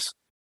videotapes.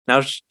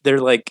 Now they're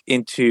like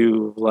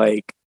into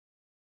like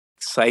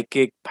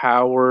psychic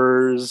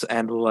powers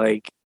and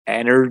like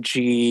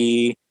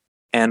energy,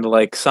 and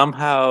like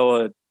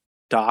somehow a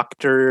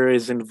doctor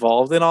is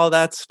involved in all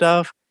that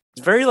stuff.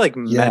 It's very like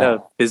Yeah.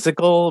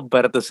 metaphysical,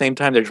 but at the same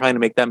time they're trying to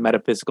make that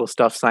metaphysical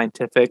stuff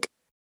scientific,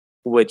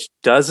 which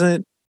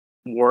doesn't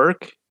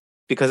work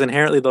because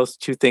inherently those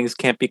two things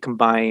can't be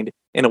combined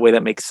in a way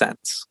that makes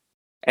sense.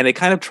 And they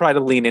kind of try to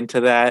lean into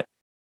that,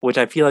 which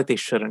I feel like they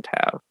shouldn't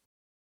have.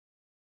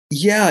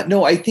 Yeah,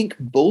 no, I think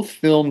both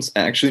films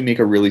actually make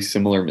a really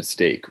similar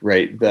mistake,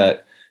 right?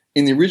 That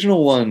in the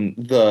original one,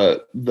 they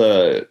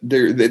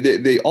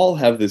all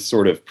have this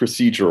sort of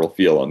procedural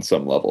feel on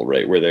some level,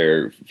 right? Where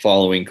they're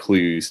following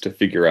clues to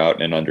figure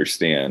out and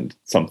understand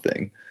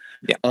something.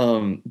 Yeah.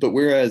 But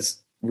whereas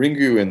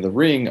Ringu and the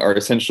Ring are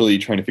essentially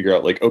trying to figure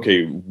out, like,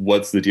 okay,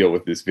 what's the deal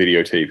with this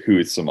videotape? Who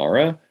is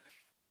Samara?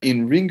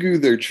 In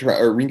Ringu,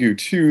 or Ringu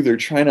 2, they're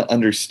trying to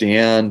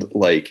understand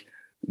like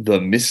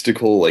the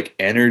mystical like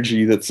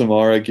energy that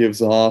Samara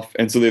gives off.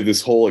 And so they have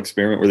this whole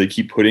experiment where they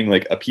keep putting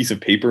like a piece of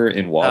paper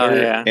in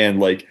water, yeah. and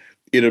like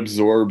it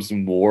absorbs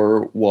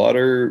more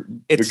water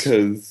It's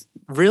because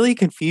really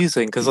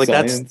confusing because like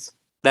science.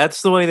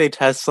 that's the way they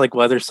test like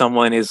whether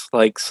someone is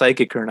like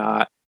psychic or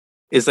not,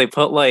 is they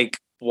put like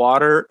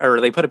water, or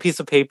they put a piece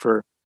of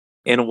paper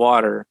in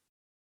water,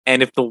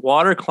 and if the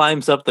water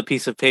climbs up the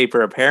piece of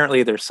paper,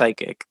 apparently they're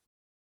psychic.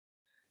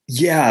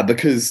 Yeah,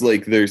 because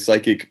like their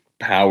psychic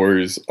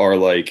powers are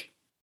like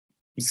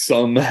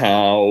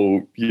somehow,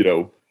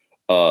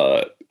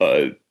 uh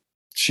uh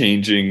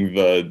changing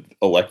the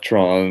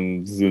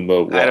electrons in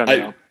the I don't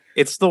know.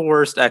 It's the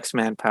worst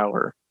X-Man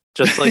power.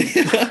 Just like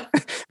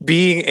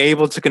being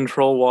able to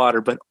control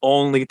water, but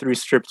only through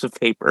strips of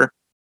paper.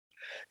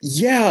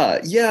 Yeah.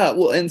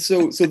 Well, and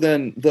so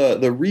then the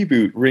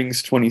reboot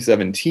Rings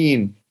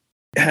 2017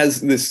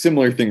 has this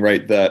similar thing,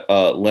 right? That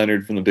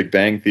Leonard from The Big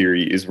Bang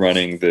Theory is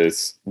running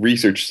this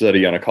research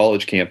study on a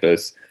college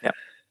campus. Yeah.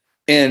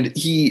 And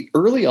he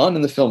early on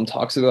in the film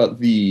talks about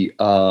the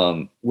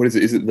what is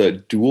it? Is it the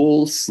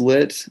dual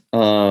slit?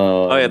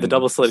 Oh yeah, the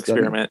double slit study?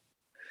 experiment.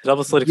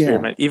 Double slit Yeah.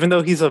 experiment. Even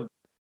though he's a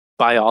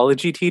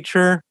biology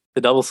teacher,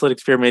 the double slit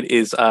experiment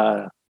is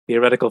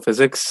theoretical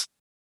physics.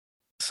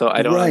 So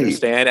I don't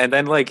understand. And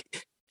then like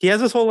he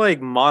has this whole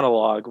like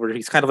monologue where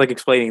he's kind of like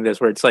explaining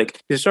this, where it's like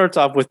he starts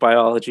off with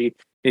biology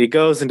and he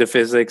goes into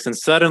physics, and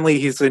suddenly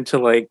he's into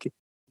like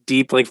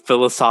deep like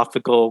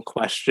philosophical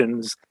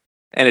questions,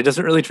 and it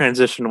doesn't really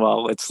transition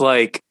well. It's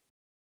like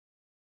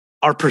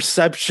our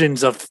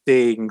perceptions of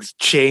things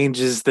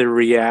changes the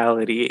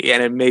reality,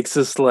 and it makes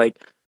us like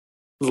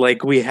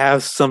we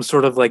have some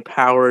sort of like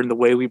power in the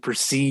way we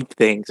perceive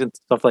things and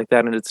stuff like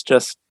that, and it's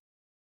just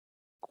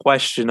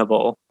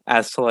questionable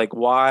as to like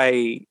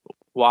why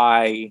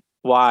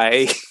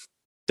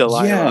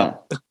Delilah. Yeah.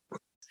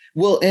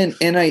 Well, and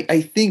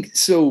I think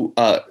so.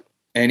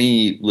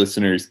 Any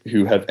listeners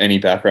who have any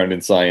background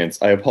in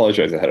science, I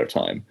apologize ahead of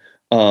time.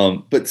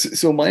 But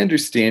so my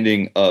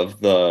understanding of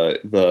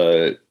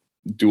the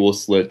dual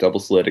slit, double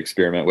slit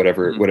experiment,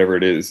 whatever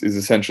it is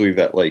essentially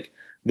that like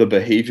the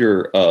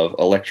behavior of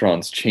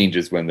electrons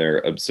changes when they're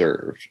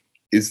observed.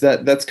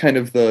 That's kind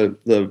of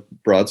the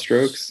broad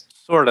strokes?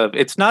 Sort of.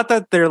 It's not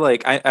that they're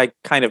like I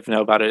kind of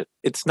know about it.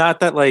 It's not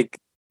that like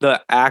the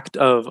act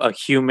of a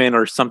human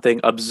or something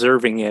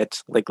observing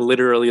it, like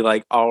literally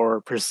like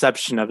our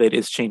perception of it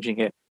is changing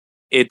it.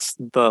 It's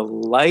the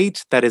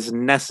light that is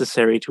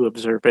necessary to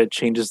observe it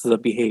changes the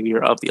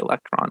behavior of the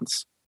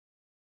electrons.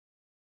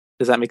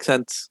 Does that make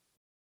sense?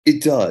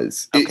 It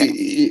does. Okay.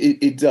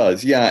 It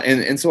does. Yeah.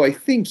 And so I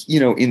think,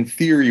 in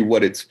theory,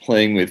 what it's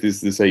playing with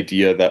is this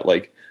idea that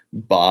like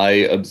by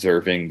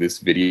observing this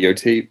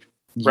videotape,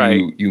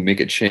 Right. you make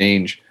a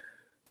change.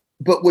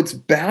 But what's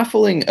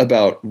baffling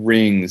about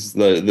Rings,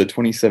 the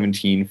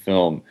 2017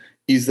 film,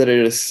 is that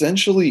it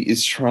essentially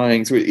is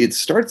trying. So it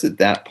starts at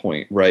that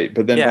point, right?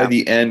 But then by Yeah.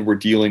 the end, we're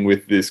dealing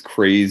with this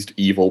crazed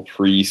evil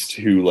priest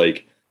who,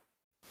 like,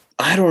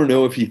 I don't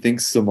know if he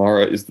thinks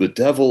Samara is the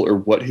devil or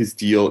what his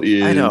deal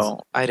is. I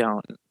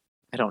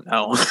don't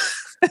know.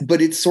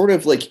 But it's sort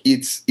of like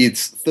it's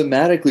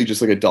thematically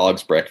just like a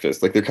dog's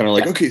breakfast. Like they're kind of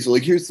like, okay, so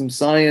like here's some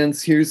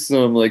science, here's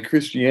some like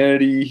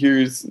Christianity,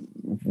 here's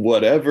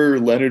whatever,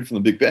 Leonard from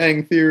the Big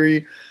Bang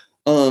Theory.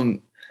 And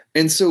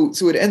so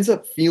it ends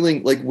up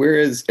feeling like,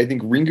 whereas I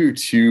think Ringu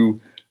 2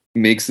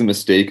 makes the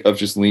mistake of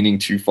just leaning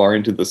too far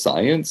into the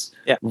science,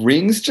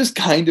 Rings just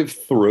kind of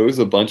throws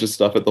a bunch of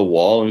stuff at the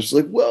wall and is just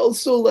like, well,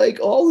 so like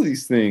all of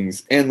these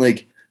things, and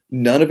like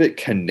none of it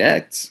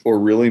connects or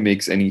really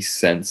makes any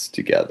sense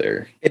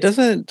together. It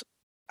doesn't.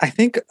 I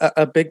think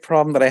a big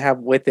problem that I have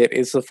with it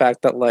is the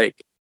fact that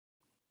like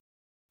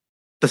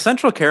the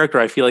central character,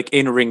 I feel like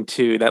in Ring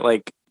 2 that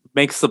like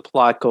makes the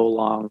plot go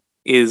along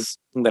is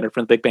Leonard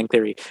from the Big Bang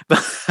Theory. But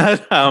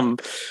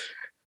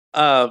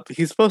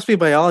he's supposed to be a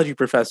biology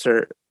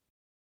professor,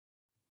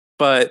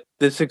 but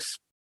this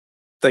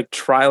like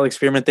trial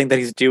experiment thing that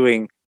he's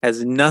doing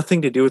has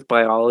nothing to do with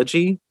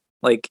biology,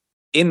 like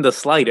in the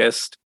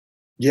slightest.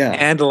 Yeah.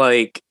 And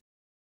like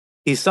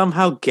he's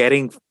somehow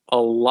getting a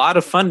lot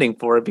of funding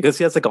for it because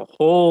he has like a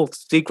whole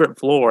secret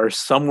floor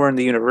somewhere in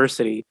the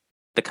university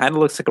that kind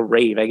of looks like a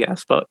rave, I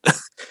guess, but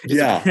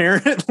Yeah.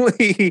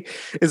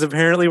 is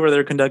apparently where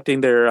they're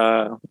conducting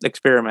their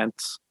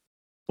experiments,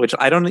 which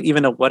I don't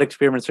even know what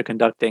experiments they're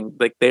conducting.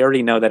 Like they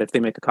already know that if they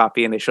make a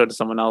copy and they show it to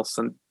someone else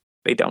and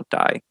they don't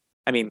die.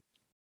 I mean,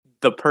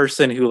 the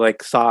person who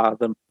like saw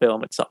the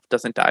film itself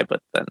doesn't die,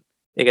 but then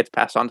it gets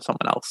passed on to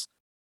someone else.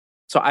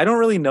 So I don't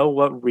really know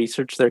what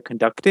research they're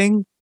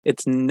conducting.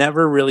 It's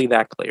never really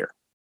that clear.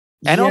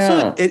 And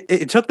also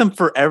it took them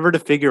forever to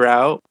figure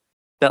out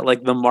that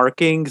like the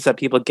markings that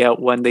people get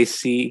when they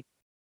see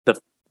the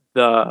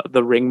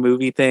the Ring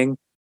movie thing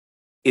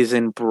is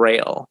in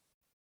Braille.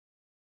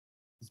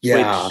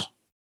 Yeah. Which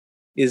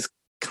is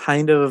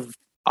kind of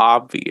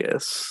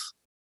obvious.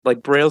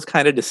 Like Braille's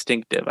kind of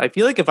distinctive. I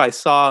feel like if I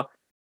saw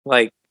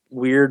like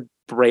weird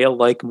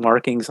Braille-like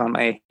markings on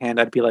my hand,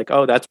 I'd be like,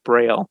 "Oh, that's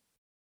Braille."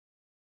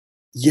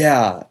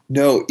 Yeah.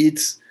 No,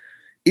 it's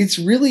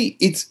really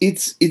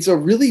it's a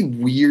really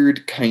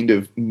weird kind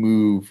of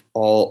move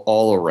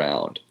all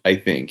around, I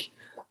think.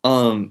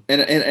 And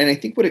I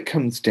think what it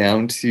comes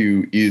down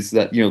to is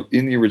that, you know,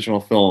 in the original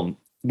film,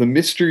 the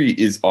mystery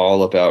is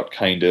all about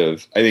kind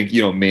of, I think,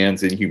 you know,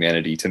 man's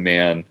inhumanity to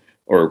man,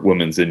 or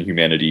woman's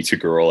inhumanity to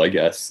girl, I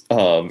guess,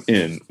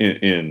 in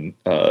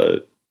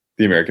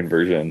the American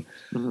version.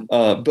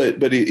 Mm-hmm.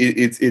 But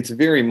it's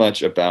very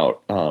much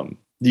about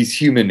these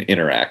human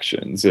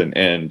interactions, and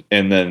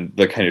then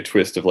the kind of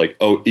twist of like,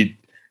 oh, it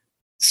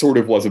sort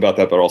of was about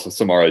that, but also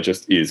Samara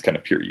just is kind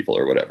of pure evil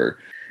or whatever.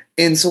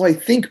 And so I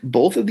think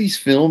both of these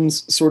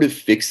films sort of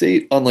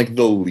fixate on like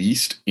the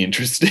least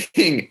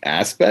interesting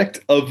aspect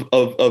of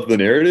the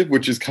narrative,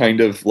 which is kind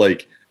of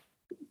like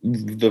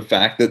the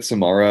fact that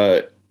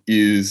Samara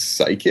is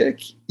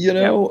psychic, you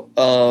know.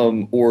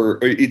 Or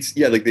it's,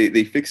 yeah, like they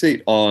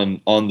fixate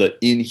on the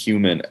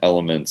inhuman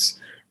elements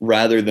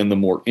rather than the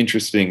more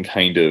interesting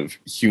kind of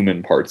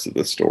human parts of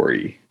the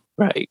story.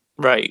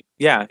 Right.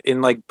 Yeah,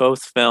 in like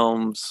both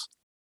films,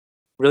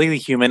 really the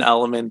human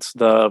elements,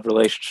 the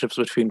relationships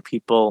between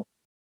people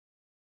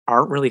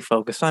aren't really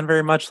focused on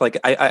very much. Like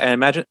I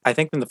imagine, I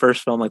think in the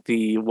first film, like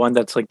the one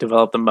that's like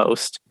developed the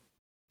most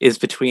is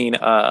between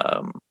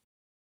the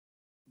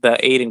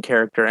Aiden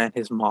character and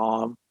his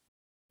mom,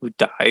 who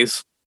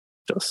dies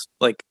just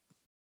like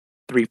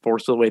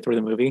 3/4 of the way through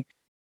the movie.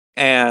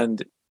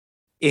 And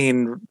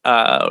in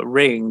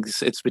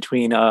Rings, it's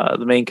between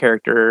the main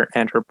character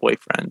and her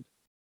boyfriend.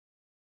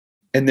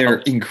 And they're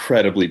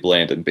incredibly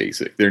bland and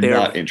basic. They're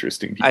not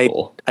interesting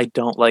people. I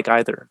don't like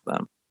either of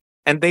them.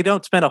 And they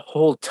don't spend a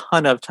whole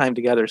ton of time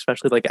together,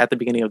 especially like at the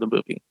beginning of the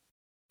movie.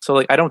 So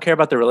like I don't care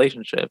about their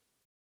relationship.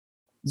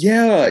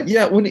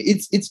 Yeah. When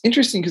it's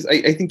interesting because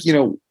I think, you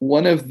know,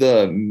 one of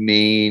the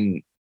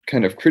main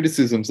kind of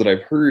criticisms that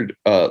I've heard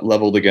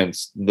leveled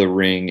against The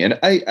Ring, and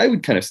I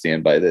would kind of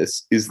stand by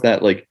this, is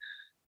that like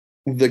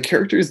the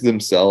characters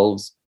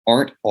themselves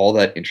aren't all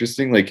that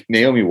interesting. Like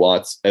Naomi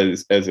Watts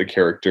as a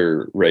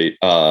character, right?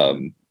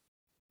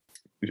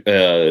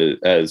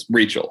 As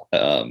Rachel.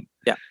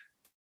 Yeah.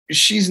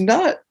 She's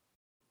not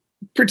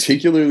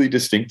particularly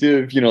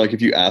distinctive. You know, like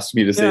if you asked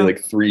me to say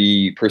like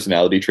 3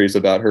 personality traits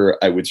about her,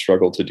 I would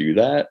struggle to do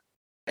that.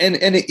 And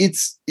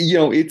it's, you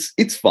know,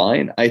 it's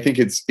fine. I think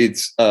it's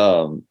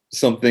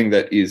something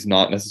that is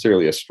not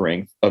necessarily a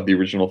strength of the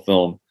original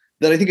film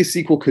that I think a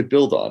sequel could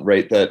build on,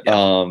 right? That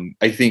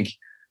I think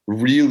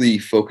really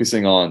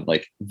focusing on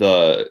like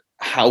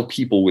how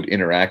people would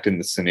interact in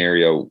the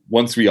scenario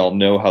once we all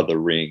know how the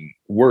ring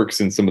works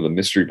and some of the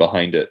mystery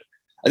behind it.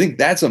 I think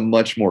that's a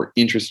much more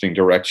interesting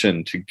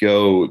direction to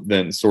go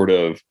than sort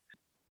of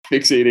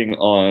fixating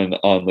on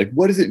like,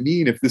 what does it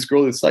mean if this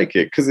girl is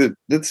psychic? Because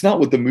that's not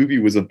what the movie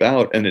was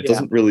about, and it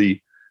doesn't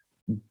really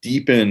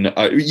deepen.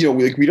 You know,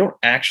 like we don't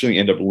actually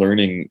end up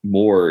learning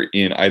more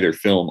in either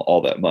film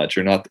all that much,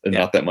 or not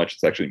that much.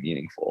 It's actually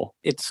meaningful.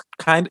 It's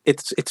trying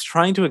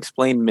to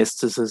explain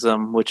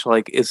mysticism, which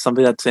like is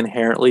something that's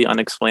inherently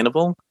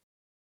unexplainable.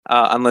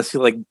 Unless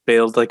you like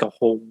build like a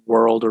whole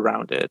world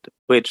around it,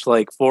 which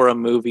like for a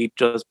movie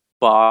just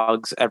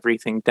bogs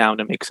everything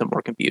down and makes it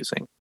more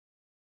confusing.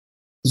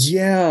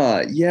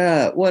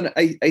 Yeah. Well,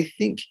 I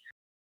think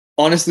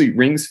honestly,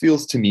 Rings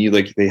feels to me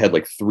like they had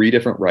like 3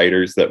 different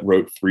writers that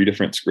wrote 3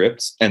 different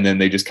scripts, and then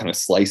they just kind of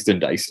sliced and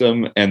diced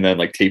them and then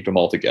like taped them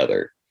all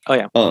together. Oh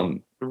yeah.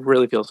 It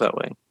really feels that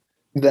way.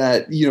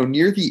 That, you know,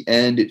 near the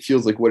end, it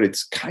feels like what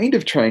it's kind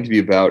of trying to be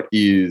about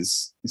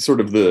is sort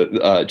of the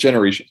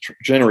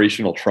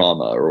generational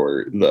trauma,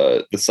 or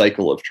the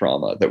cycle of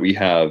trauma that we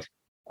have.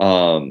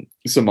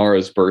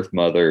 Samara's birth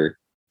mother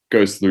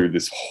goes through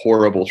this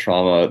horrible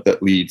trauma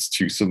that leads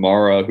to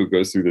Samara, who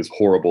goes through this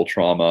horrible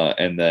trauma,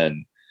 and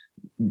then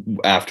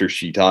after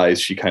she dies,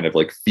 she kind of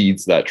like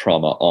feeds that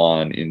trauma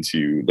on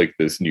into like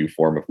this new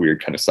form of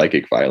weird kind of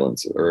psychic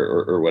violence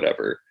or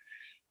whatever.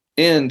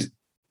 And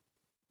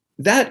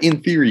that,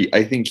 in theory,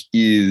 I think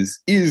is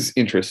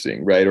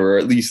interesting, right? Or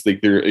at least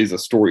like there is a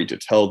story to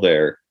tell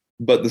there.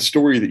 But the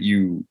story that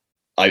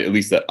at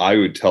least that I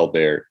would tell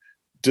there,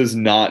 does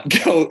not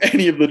go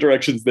any of the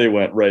directions they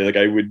went, right? Like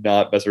I would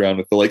not mess around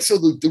with so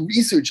the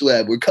research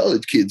lab where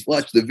college kids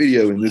watch the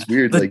video in this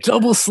weird the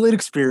double slit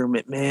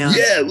experiment, man.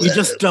 Yeah, you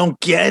just don't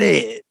get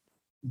it.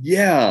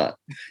 Yeah.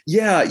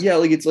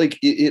 Like it's like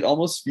it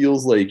almost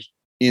feels like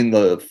in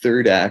the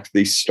third act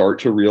they start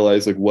to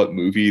realize like what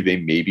movie they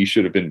maybe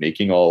should have been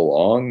making all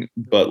along,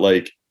 but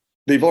like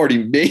they've already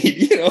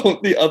made,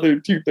 the other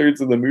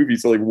 2/3 of the movie.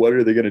 So like, what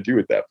are they going to do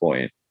at that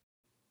point?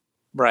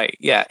 Right.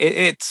 Yeah.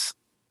 It's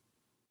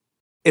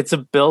a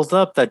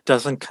buildup that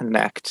doesn't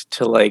connect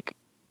to like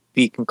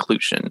the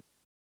conclusion.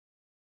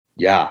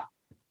 Yeah.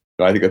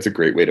 No, I think that's a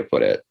great way to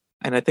put it.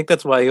 And I think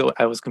that's why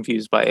I was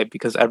confused by it,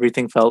 because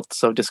everything felt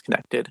so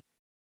disconnected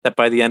that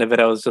by the end of it,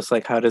 I was just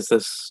like, how does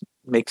this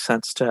make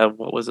sense to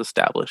what was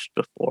established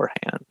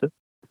beforehand?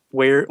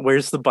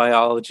 Where's the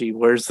biology?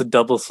 Where's the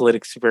double slit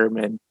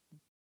experiment?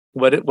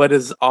 What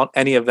does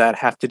any of that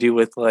have to do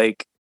with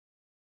like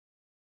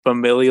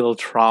familial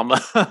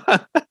trauma?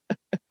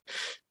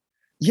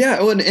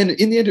 Yeah, and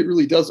in the end, it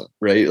really doesn't,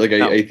 right? Like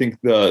No. I think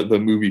the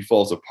movie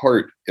falls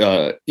apart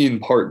in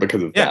part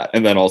because of that,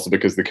 and then also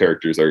because the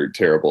characters are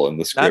terrible and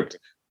the script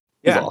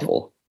is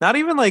awful. Not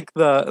even like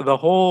the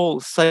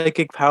whole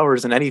psychic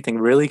powers and anything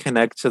really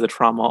connect to the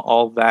trauma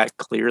all that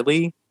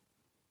clearly.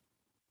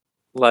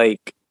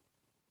 Like,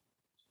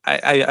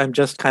 I'm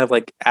just kind of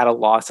like at a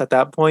loss at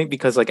that point,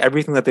 because like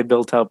everything that they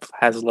built up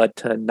has led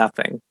to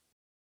nothing.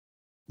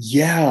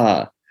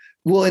 Yeah.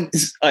 Well, and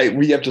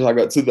we have to talk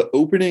about, so the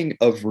opening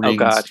of Rings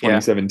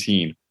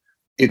 2017,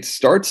 it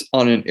starts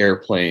on an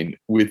airplane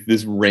with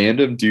this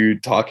random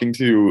dude talking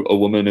to a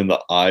woman in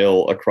the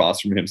aisle across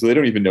from him. So they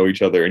don't even know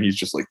each other. And he's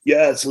just like,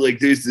 yeah, so like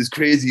there's this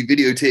crazy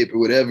videotape or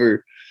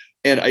whatever.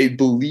 And I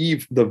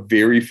believe the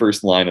very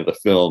first line of the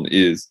film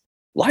is,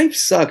 life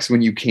sucks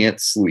when you can't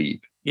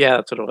sleep. Yeah,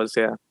 that's what it was.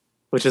 Yeah.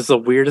 Which is the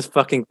weirdest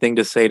fucking thing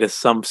to say to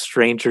some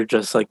stranger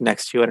just like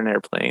next to you at an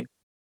airplane.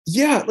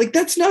 Yeah, like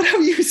that's not how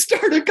you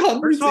start a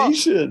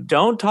conversation. All,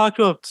 don't talk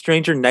to a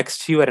stranger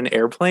next to you at an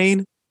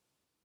airplane.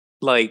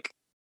 Like,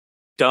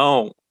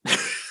 don't.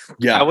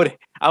 Yeah.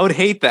 I would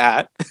hate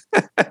that.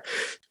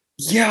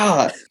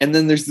 Yeah. And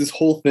then there's this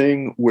whole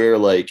thing where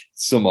like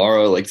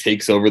Samara like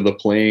takes over the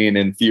plane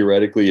and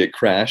theoretically it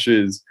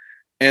crashes.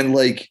 And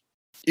like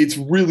it's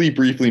really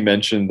briefly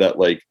mentioned that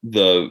like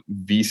the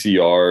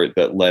VCR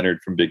that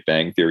Leonard from Big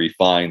Bang Theory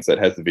finds that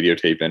has the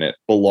videotape in it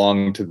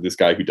belonged to this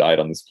guy who died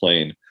on this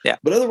plane. Yeah.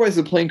 But otherwise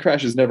the plane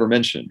crash is never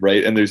mentioned,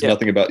 right? And there's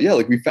nothing about,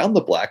 like we found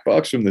the black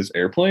box from this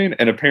airplane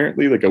and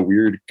apparently like a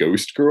weird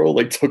ghost girl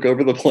like took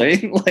over the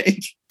plane.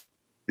 Like,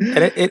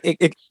 and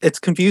it's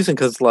confusing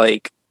because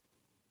like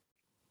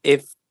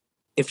if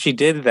she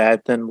did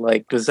that, then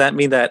like does that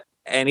mean that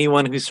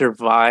anyone who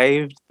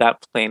survived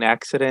that plane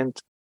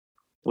accident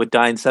would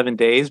die in 7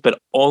 days, but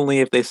only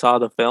if they saw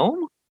the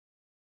film?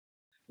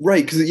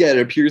 Right, because it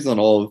appears on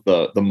all of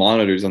the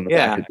monitors on the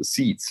back of the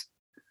seats.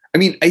 I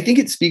mean, I think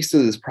it speaks to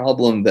this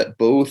problem that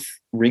both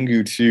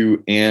Ringu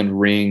 2 and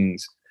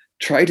Rings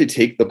try to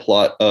take the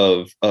plot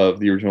of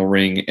the original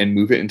Ring and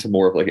move it into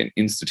more of like an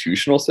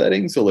institutional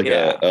setting. So like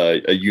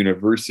a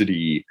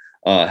university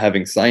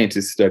having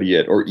scientists study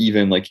it, or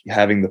even like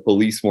having the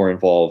police more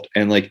involved.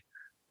 And like,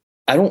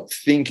 I don't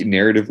think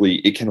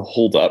narratively it can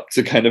hold up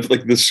to kind of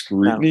like the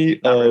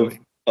scrutiny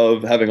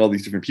of having all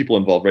these different people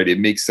involved, right? It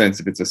makes sense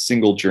if it's a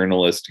single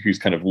journalist who's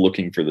kind of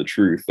looking for the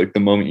truth. Like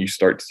the moment you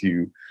start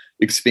to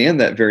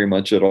expand that very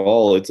much at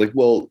all, it's like,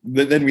 well,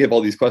 then we have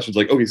all these questions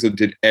like, okay, so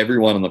did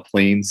everyone on the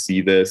plane see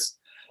this?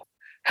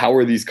 How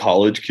are these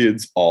college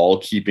kids all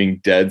keeping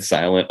dead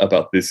silent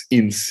about this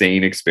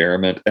insane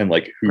experiment, and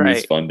like who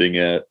is funding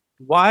it?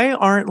 Why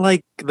aren't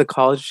like the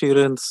college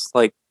students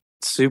like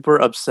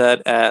super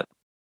upset at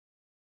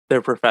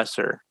their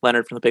professor,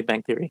 Leonard from the Big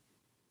Bang Theory?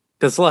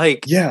 Because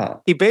like,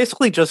 he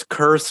basically just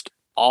cursed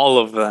all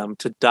of them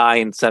to die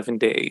in 7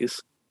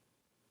 days.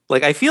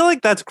 Like, I feel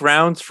like that's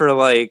grounds for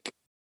like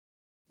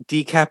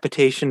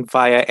decapitation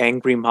via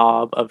angry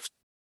mob of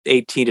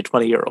 18 to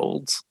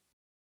 20-year-olds.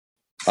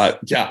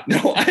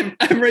 No,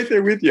 I'm right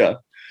there with you.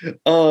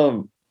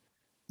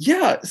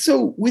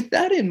 So with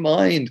that in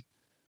mind,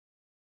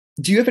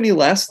 do you have any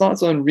last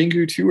thoughts on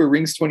Ringu 2 or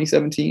Rings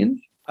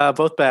 2017?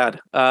 Both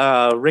bad.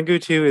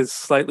 Ringu 2 is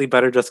slightly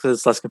better just because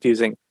it's less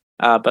confusing,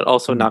 but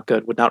also not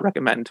good. Would not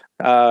recommend.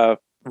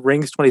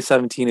 Rings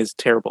 2017 is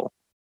terrible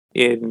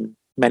in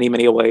many,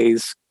 many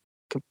ways.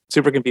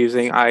 Super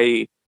confusing.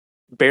 I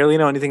barely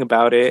know anything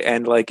about it,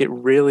 and like it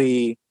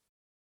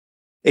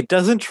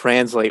doesn't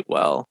translate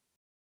well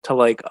to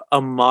like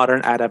a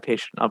modern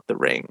adaptation of The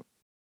Ring.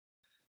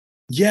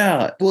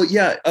 Yeah, well,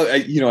 yeah.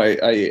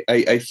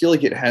 I feel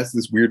like it has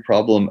this weird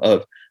problem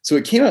of, so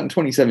it came out in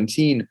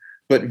 2017.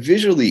 But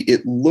visually,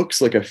 it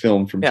looks like a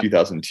film from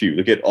 2002.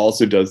 Like it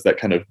also does that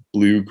kind of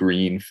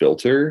blue-green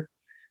filter.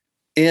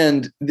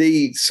 And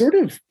they sort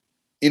of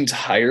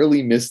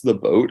entirely miss the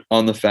boat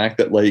on the fact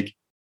that like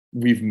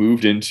we've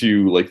moved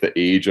into like the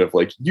age of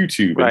like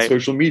YouTube and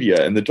social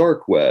media and the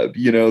dark web,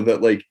 that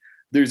like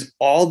there's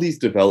all these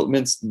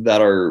developments that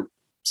are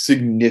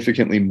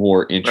significantly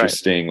more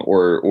interesting,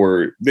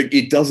 or like,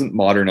 it doesn't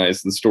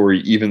modernize the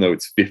story even though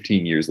it's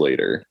 15 years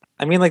later.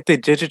 I mean, like, they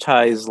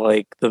digitize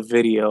like the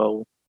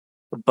video,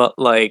 but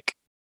like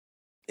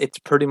it's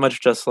pretty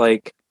much just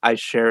like I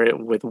share it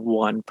with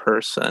one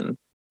person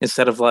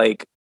instead of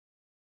like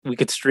we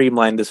could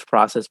streamline this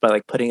process by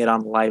like putting it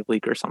on Live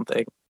Leak or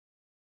something.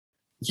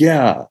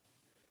 Yeah.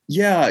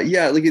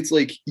 Like, it's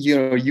like,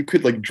 you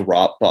could like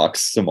Dropbox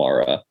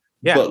Samara,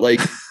 but like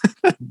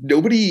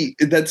nobody,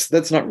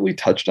 that's not really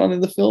touched on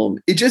in the film.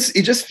 It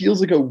just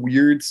feels like a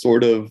weird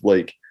sort of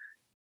like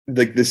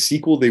the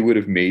sequel they would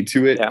have made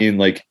to it in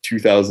like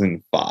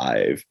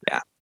 2005. Yeah.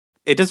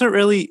 It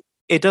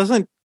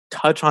doesn't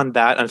touch on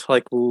that until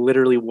like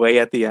literally way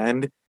at the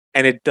end.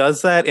 And it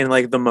does that in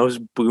like the most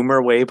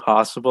boomer way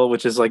possible,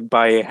 which is like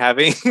by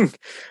having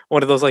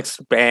one of those like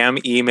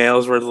spam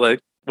emails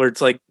where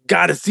it's like,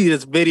 gotta see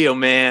this video,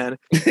 man.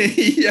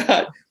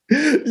 Yeah.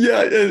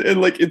 And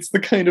like, it's the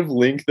kind of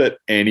link that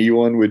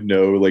anyone would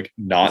know like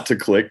not to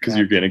click because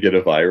you're gonna get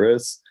a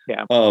virus.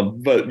 Yeah.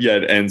 But yeah,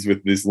 it ends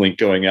with this link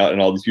going out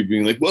and all these people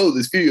being like, whoa,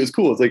 this video is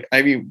cool. It's like,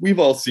 I mean, we've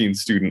all seen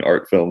student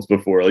art films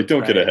before. Like,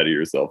 don't get ahead of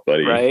yourself,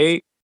 buddy.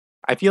 Right.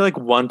 I feel like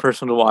one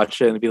person would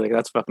watch it and be like,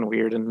 that's fucking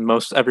weird. And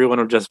everyone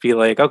would just be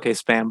like, okay,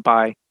 spam,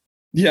 bye.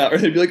 Yeah, or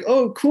they'd be like,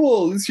 oh,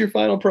 cool, this is your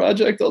final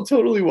project. I'll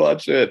totally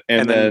watch it.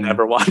 And then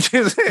never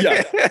watches it.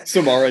 Yeah,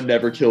 Samara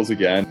never kills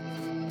again.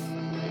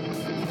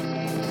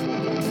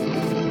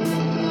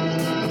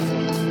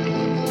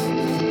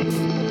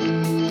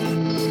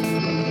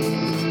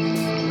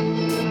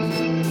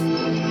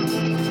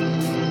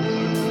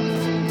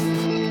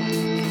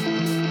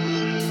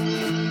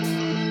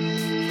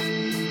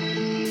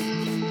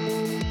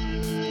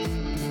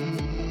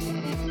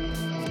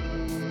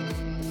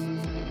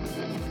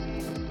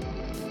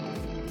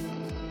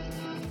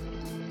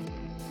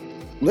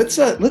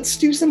 Let's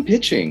do some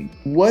pitching.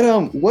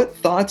 What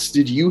thoughts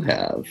did you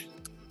have?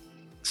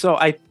 So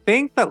I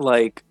think that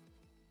like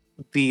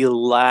the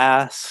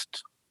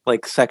last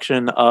like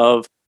section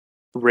of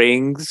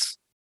Rings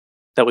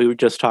that we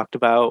just talked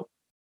about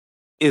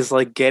is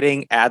like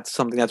getting at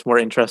something that's more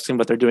interesting,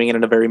 but they're doing it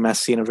in a very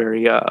messy and a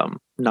very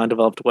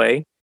non-developed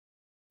way,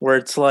 where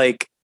it's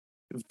like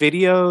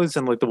videos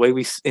and like the way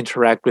we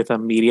interact with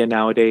media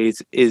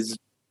nowadays is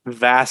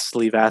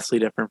vastly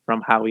different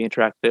from how we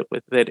interacted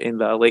with it in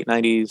the late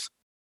 90s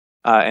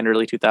and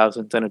early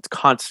 2000s, and it's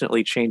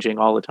constantly changing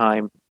all the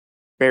time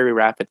very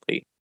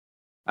rapidly.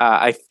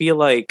 I feel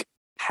like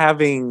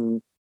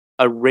having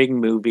a Ring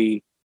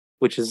movie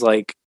which is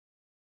like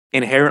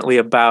inherently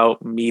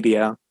about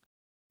media,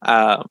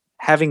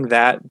 having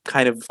that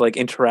kind of like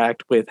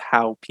interact with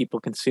how people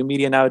consume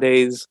media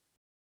nowadays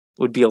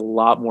would be a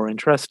lot more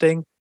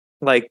interesting.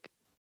 Like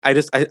I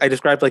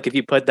described like if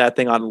you put that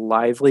thing on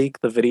Live Leak,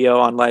 the video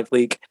on Live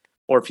Leak,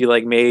 or if you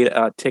like made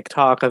a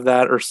TikTok of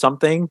that or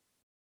something,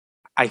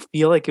 I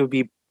feel like it would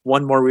be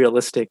one more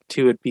realistic.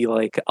 Two, it'd be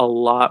like a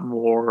lot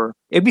more.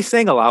 It'd be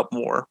saying a lot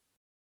more.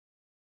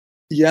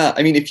 Yeah,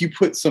 I mean, if you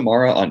put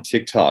Samara on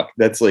TikTok,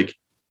 that's like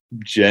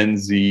Gen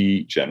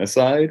Z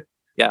genocide.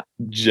 Yeah,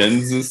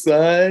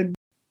 Genocide.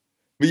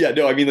 But yeah,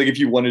 no, I mean, like if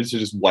you wanted to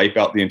just wipe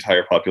out the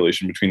entire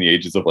population between the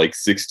ages of like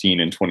 16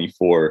 and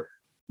 24,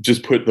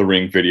 just put the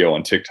Ring video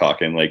on TikTok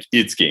and like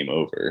it's game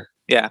over.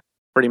 Yeah,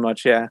 pretty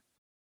much. Yeah,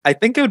 I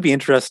think it would be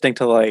interesting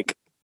to like,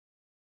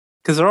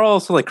 because there are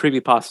also like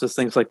creepypastas,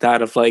 things like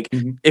that, of like,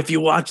 if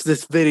you watch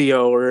this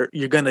video or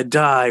you're gonna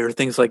die or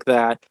things like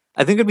that.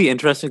 I think it'd be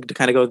interesting to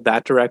kind of go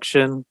that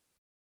direction,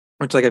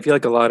 which like I feel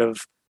like a lot of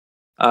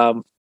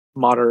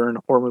modern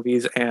horror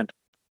movies and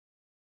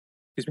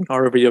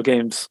horror video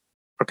games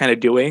are kind of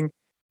doing.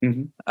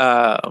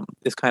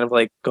 Is kind of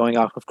like going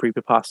off of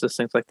creepypastas,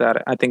 things like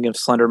that. I think of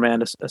Slender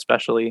Man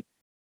especially,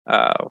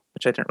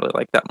 which I didn't really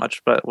like that much,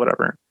 but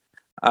whatever.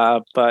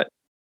 But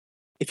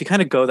if you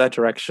kind of go that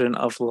direction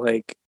of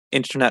like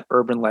internet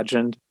urban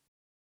legend,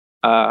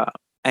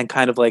 and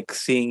kind of like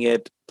seeing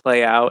it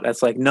play out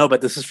as like, no,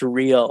 but this is for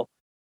real,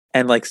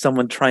 and like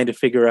someone trying to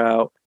figure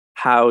out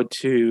how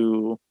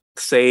to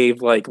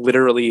save like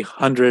literally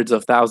hundreds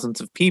of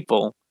thousands of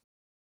people,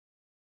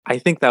 I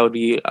think that would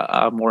be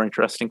a more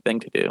interesting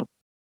thing to do.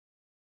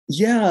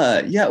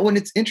 Yeah. Well,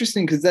 it's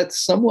interesting because that's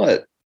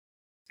somewhat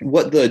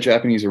what the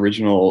Japanese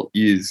original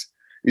is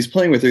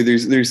playing with.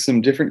 There's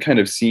some different kind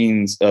of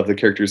scenes of the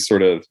characters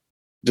sort of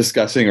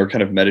discussing or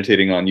kind of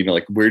meditating on,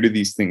 like where do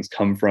these things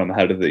come from?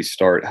 How do they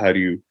start? How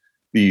do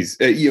these,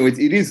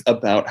 it is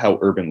about how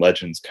urban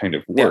legends kind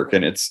of work. Yeah.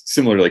 And it's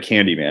similar to like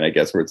Candyman, I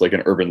guess, where it's like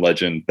an urban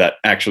legend that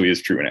actually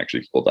is true and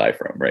actually people die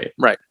from.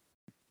 Right.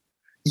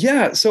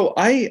 Yeah, so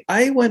I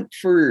went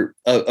for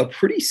a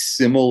pretty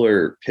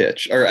similar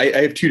pitch, or I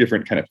have two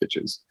different kind of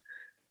pitches.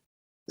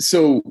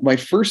 So my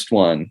first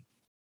one,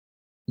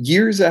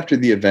 years after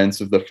the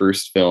events of the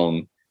first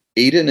film,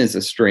 Aiden is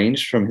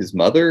estranged from his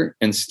mother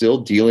and still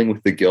dealing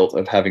with the guilt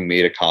of having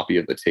made a copy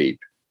of the tape.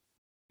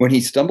 When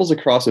he stumbles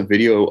across a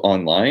video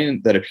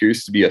online that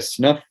appears to be a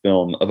snuff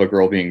film of a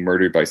girl being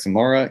murdered by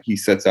Samara, he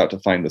sets out to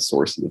find the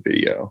source of the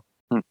video.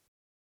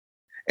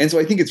 And so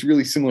I think it's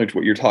really similar to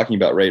what you're talking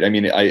about, right? I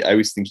mean, I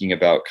was thinking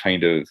about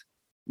kind of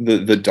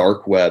the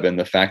dark web and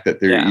the fact that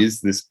there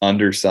is this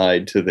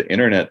underside to the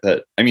internet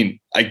that, I mean,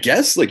 I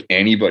guess like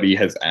anybody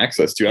has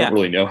access to. I don't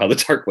really know how the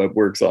dark web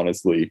works,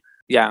 honestly.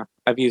 Yeah,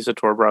 I've used a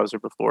Tor browser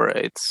before.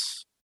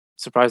 It's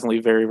surprisingly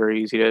very,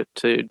 very easy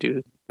to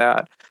do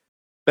that.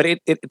 But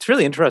it's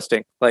really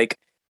interesting. Like,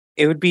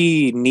 it would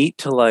be neat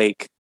to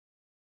like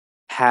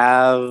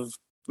have,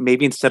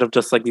 maybe instead of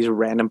just like these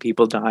random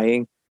people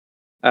dying,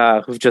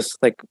 who've just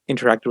like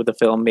interacted with the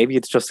film, maybe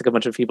it's just like a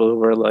bunch of people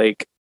who are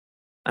like,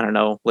 I don't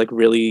know, like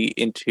really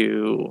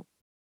into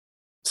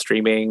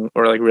streaming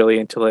or like really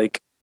into like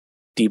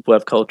deep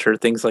web culture,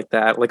 things like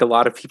that. Like a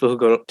lot of people who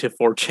go to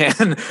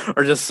 4chan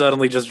are just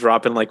suddenly just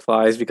dropping like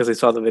flies because they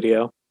saw the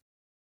video.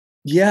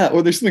 Yeah,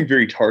 or there's something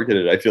very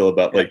targeted, I feel,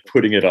 about like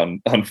putting it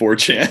on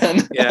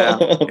 4chan.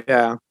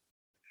 Yeah.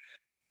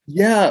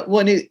 Yeah,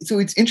 well, so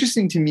it's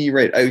interesting to me,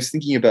 right? I was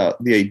thinking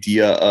about the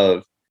idea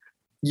of,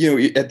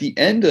 at the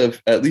end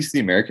of at least the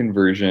American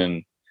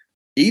version,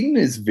 Aiden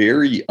is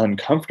very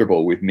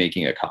uncomfortable with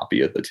making a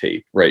copy of the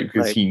tape, right?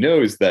 Because he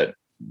knows that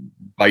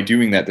by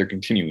doing that, they're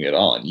continuing it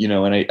on,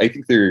 and I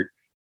think there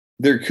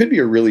could be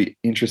a really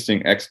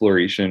interesting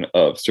exploration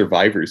of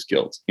survivor's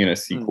guilt in a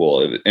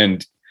sequel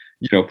and,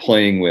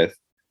 playing with,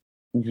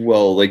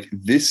 well, like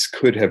this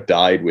could have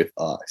died with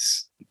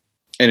us.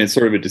 And it's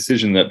sort of a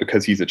decision that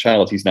because he's a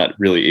child, he's not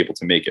really able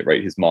to make it,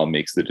 right? His mom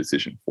makes the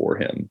decision for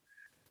him.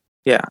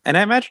 Yeah. And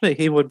I imagine that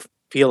he would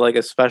feel like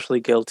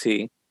especially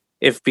guilty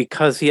if,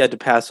 because he had to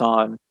pass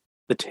on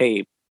the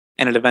tape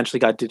and it eventually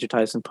got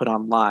digitized and put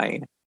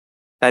online,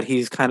 that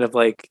he's kind of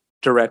like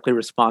directly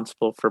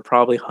responsible for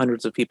probably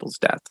hundreds of people's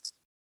deaths.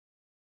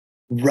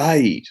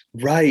 Right.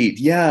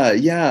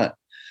 Yeah.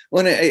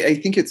 Well, and I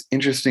think it's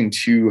interesting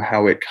too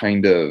how it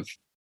kind of,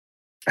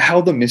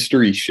 how the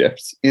mystery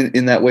shifts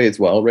in that way as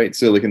well, right?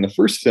 So like in the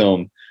first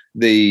film,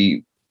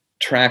 they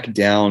track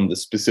down the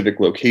specific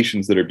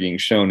locations that are being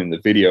shown in the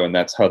video, and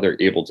that's how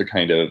they're able to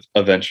kind of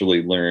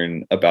eventually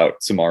learn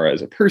about Samara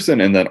as a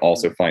person and then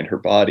also find her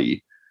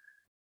body.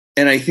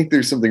 And I think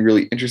there's something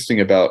really interesting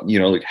about,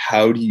 like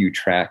how do you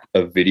track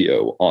a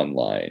video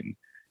online?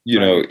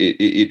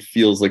 It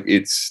feels like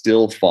it's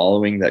still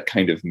following that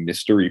kind of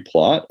mystery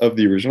plot of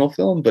the original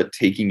film, but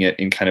taking it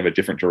in kind of a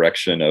different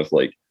direction of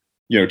like,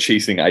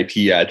 chasing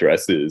IP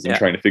addresses and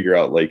trying to figure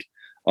out like,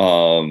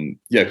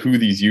 who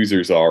these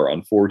users are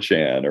on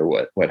 4chan or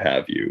what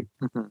have you.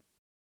 Mm-hmm.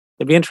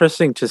 It'd be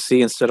interesting to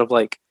see, instead of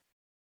like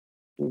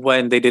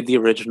when they did the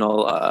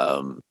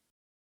original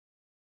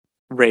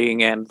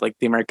Ring and like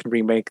the American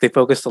remake, they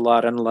focused a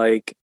lot on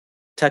like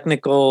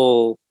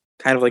technical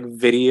kind of like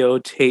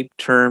videotape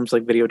terms,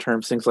 like video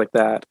terms, things like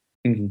that.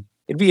 Mm-hmm.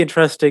 It'd be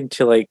interesting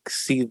to like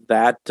see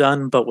that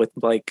done, but with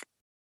like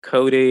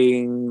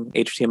coding,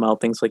 HTML,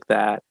 things like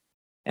that.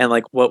 And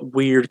like what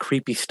weird,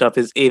 creepy stuff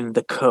is in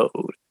the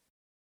code.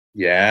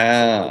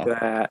 Yeah. Like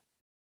that.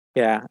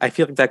 Yeah. I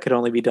feel like that could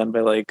only be done by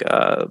like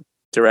a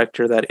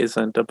director that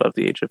isn't above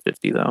the age of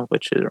 50, though,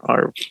 which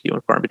are few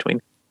and far in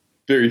between.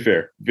 Very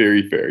fair.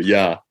 Very fair.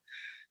 Yeah.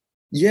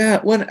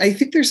 Yeah. Well, I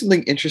think there's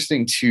something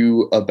interesting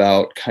too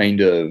about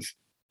kind of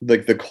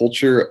like the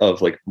culture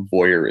of like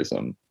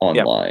voyeurism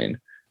online.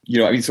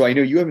 So I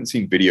know you haven't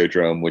seen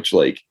Videodrome, which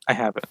like I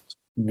haven't.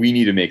 We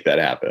need to make that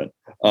happen.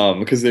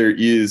 Because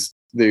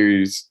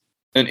there's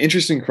an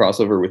interesting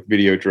crossover with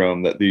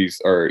Videodrome, that these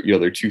are,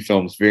 they're two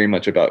films very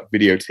much about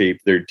videotape.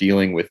 They're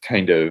dealing with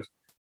kind of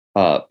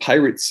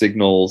pirate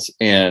signals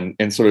and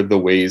sort of the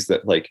ways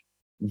that like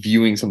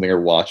viewing something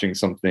or watching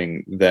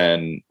something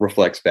then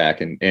reflects back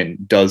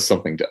and does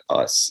something to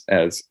us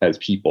as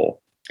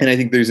people. And I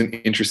think there's an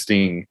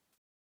interesting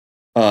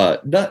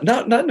not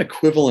an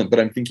equivalent, but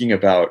I'm thinking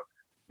about,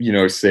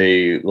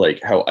 say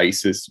like how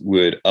ISIS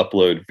would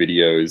upload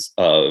videos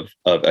of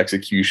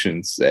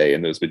executions, say,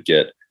 and those would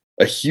get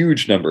a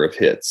huge number of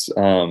hits,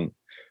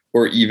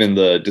 or even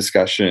the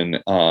discussion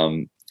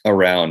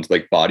around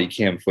like body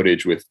cam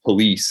footage with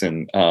police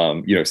and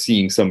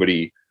seeing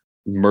somebody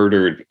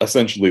murdered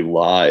essentially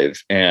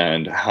live,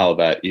 and how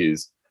that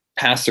is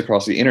passed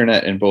across the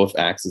internet and both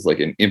acts as like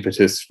an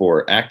impetus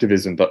for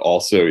activism, but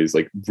also is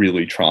like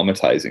really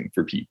traumatizing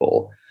for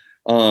people.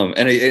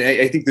 And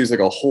I think there's like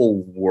a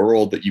whole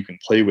world that you can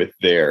play with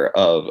there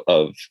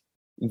of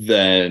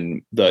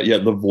then the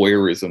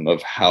voyeurism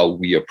of how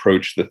we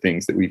approach the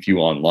things that we view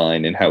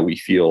online and how we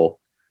feel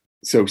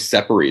so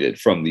separated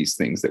from these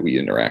things that we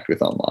interact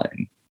with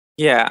online.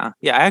 Yeah.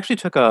 I actually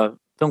took a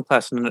film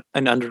class in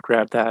an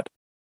undergrad that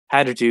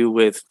had to do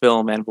with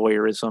film and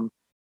voyeurism.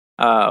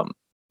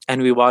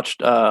 And we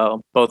watched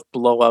both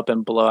Blow Up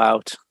and Blow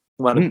Out.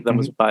 One of them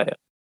was by,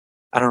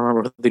 I don't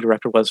remember who the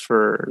director was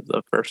for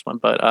the first one,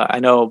 but I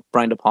know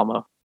Brian De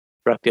Palma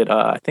directed,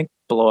 I think,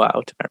 Blow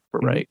Out, if I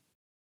remember right.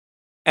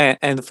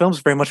 And the film's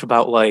very much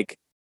about like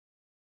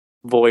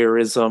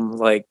voyeurism,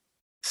 like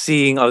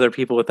seeing other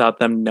people without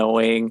them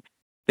knowing,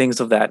 things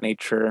of that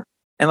nature.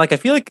 And like I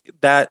feel like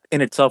that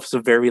in itself is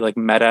a very like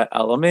meta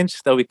element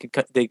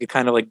that they could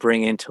kind of like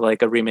bring into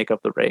like a remake of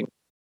The Ring,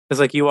 because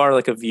like you are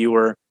like a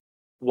viewer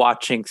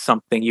watching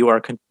something. You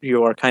are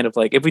kind of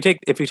like, if we take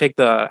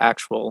the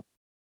actual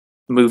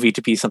movie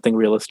to be something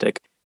realistic,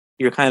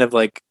 you're kind of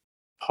like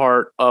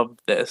part of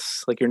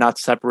this. Like, you're not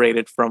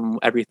separated from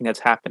everything that's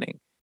happening,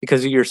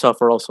 because you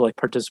yourself are also like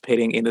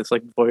participating in this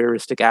like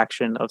voyeuristic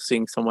action of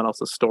seeing someone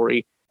else's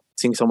story,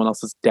 seeing someone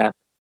else's death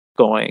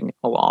going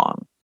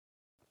along.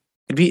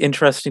 It'd be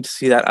interesting to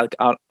see that like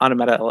on a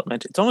meta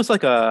element. It's almost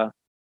like a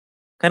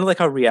kind of like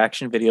how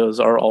reaction videos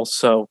are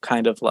also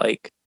kind of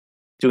like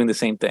doing the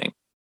same thing.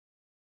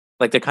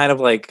 Like, they're kind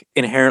of like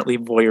inherently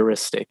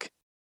voyeuristic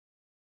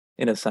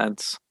in a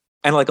sense.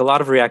 And like a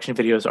lot of reaction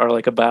videos are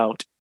like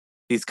about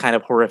these kind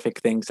of horrific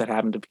things that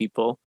happen to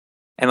people.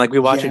 And like we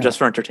watch it just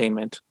for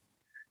entertainment.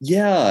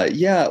 Yeah.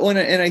 Well,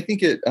 and I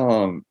think it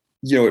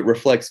it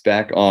reflects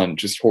back on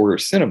just horror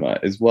cinema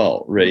as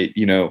well, right?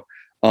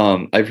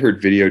 I've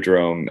heard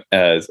Videodrome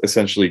as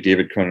essentially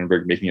David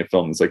Cronenberg making a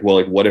film that's like, well,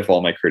 like, what if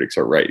all my critics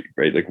are right?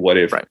 Like, what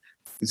if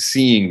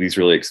seeing these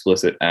really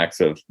explicit acts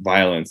of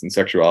violence and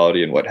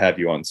sexuality and what have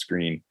you on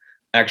screen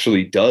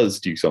actually does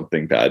do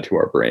something bad to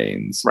our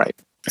brains? Right.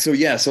 So I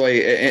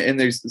think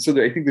there's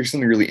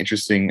something really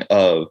interesting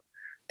of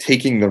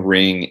taking The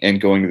Ring and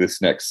going to this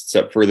next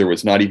step further.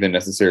 Was not even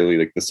necessarily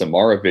like the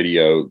Samara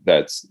video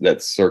that's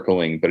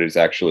circling, but it's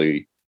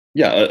actually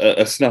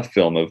a snuff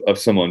film of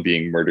someone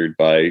being murdered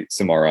by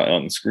Samara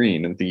on the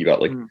screen, and thinking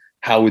about like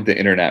how would the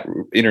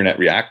internet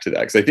react to that?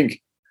 Because I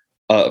think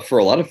for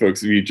a lot of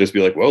folks, we'd just be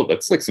like, "Whoa,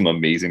 that's like some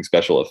amazing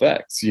special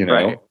effects,"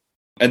 Right.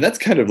 And that's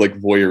kind of like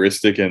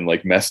voyeuristic and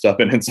like messed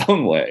up in its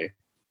own way.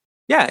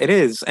 Yeah, it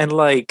is, and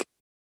like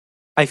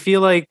I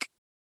feel like,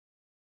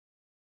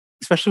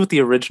 especially with the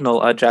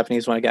original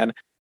Japanese one again,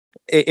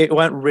 it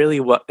went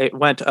really well. It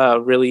went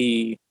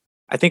really,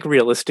 I think,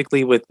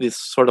 realistically with this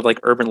sort of like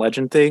urban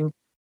legend thing.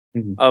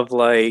 Of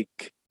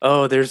like,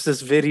 oh, there's this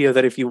video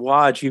that if you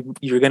watch,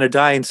 you're gonna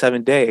die in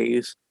 7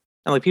 days,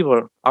 and like people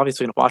are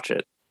obviously gonna watch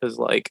it because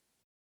like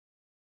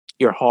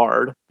you're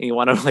hard and you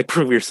want to like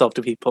prove yourself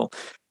to people.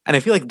 And I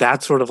feel like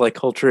that sort of like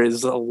culture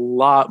is a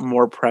lot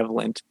more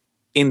prevalent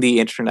in the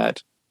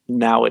internet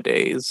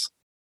nowadays.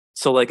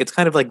 So like it's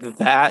kind of like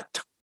that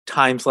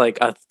times like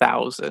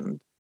 1,000,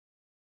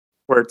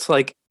 where it's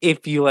like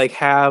if you like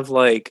have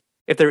like,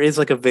 if there is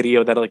like a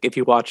video that like if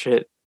you watch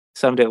it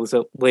 7 days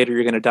later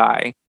you're gonna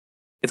die,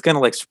 it's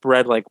gonna like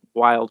spread like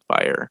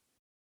wildfire.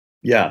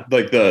 Yeah,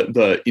 like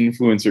the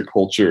influencer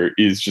culture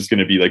is just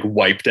gonna be like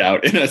wiped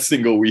out in a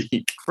single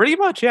week. Pretty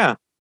much, yeah.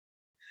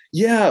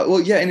 Yeah,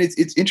 well, yeah, and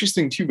it's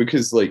interesting too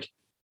because like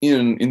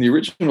in the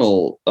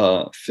original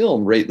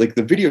film, right? Like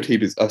the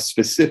videotape is a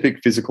specific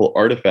physical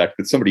artifact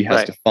that somebody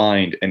has to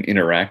find and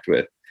interact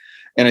with,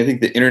 and I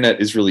think the internet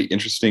is really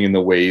interesting in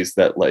the ways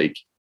that like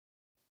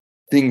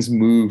things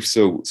move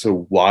so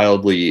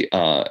wildly,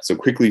 so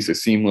quickly, so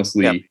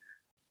seamlessly. Yep.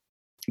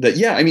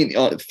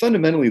 That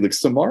fundamentally, like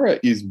Samara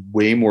is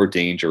way more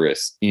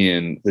dangerous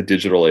in the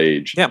digital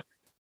age. Yeah.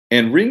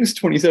 And Rings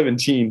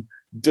 2017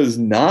 does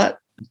not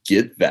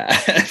get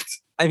that.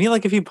 I mean,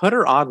 like if you put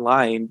her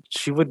online,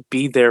 she would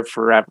be there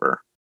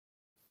forever.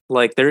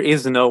 Like there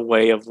is no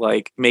way of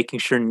like making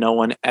sure no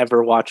one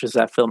ever watches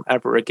that film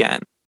ever again.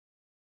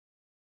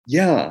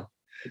 Yeah.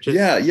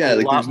 Yeah.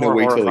 Like there's no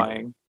way to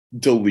like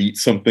delete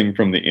something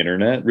from the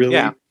internet, really.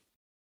 Yeah.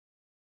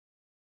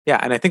 Yeah,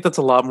 and I think that's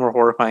a lot more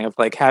horrifying of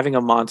like having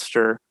a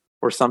monster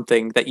or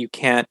something that you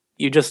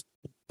just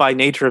by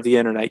nature of the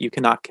internet, you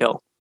cannot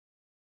kill.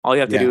 All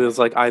you have to do is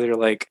like either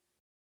like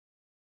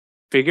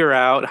figure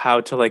out how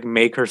to like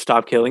make her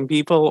stop killing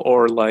people,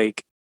 or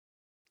like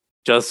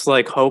just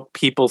like hope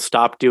people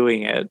stop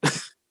doing it.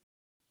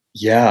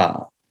 Yeah.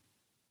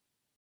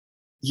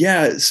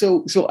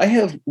 So I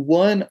have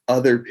one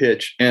other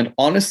pitch, and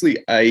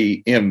honestly,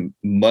 I am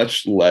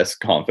much less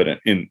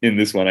confident in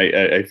this one.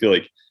 I feel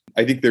like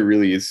I think there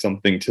really is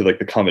something to like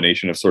the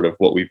combination of sort of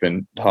what we've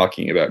been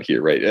talking about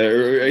here, right?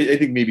 I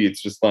think maybe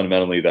it's just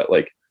fundamentally that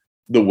like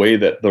the way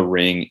that The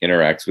Ring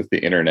interacts with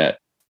the internet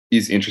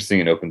is interesting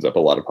and opens up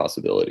a lot of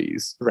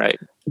possibilities. Right.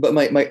 But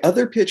my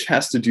other pitch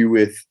has to do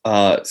with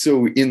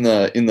so in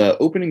the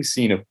opening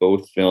scene of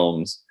both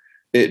films,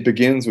 it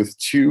begins with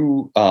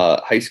two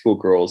high school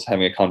girls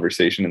having a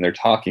conversation, and they're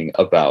talking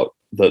about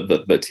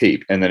the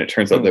tape, and then it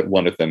turns out that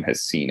one of them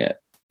has seen it.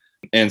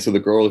 And so the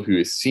girl who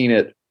has seen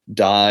it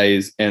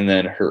dies, and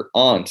then her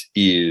aunt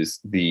is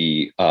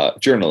the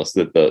journalist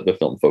that the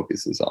film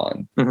focuses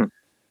on. Mm-hmm.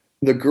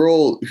 The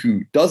girl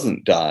who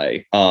doesn't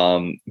die,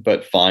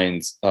 but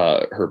finds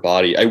her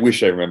body. I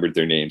wish I remembered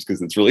their names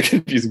because it's really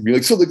confusing me.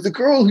 Like, so like the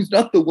girl who's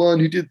not the one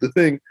who did the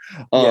thing,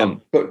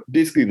 but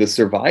basically the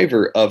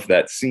survivor of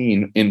that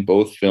scene in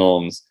both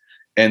films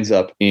ends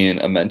up in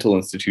a mental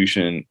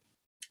institution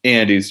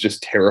and is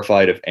just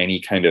terrified of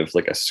any kind of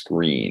like a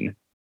screen.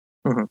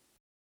 Mm-hmm.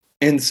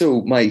 And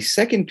so my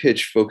second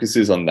pitch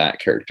focuses on that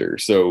character.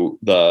 So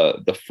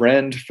the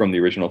friend from the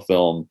original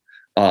film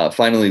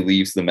finally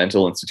leaves the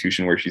mental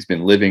institution where she's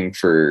been living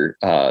for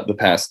the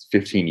past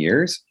 15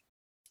 years.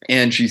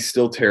 And she's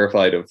still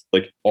terrified of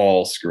like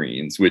all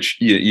screens, which,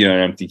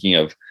 I'm thinking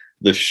of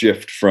the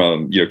shift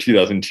from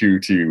 2002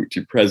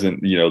 to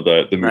present,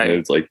 the movement Right.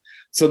 is like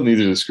suddenly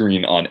there's a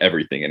screen on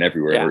everything and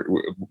everywhere. Yeah.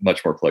 We're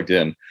much more plugged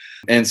in.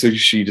 And so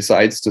she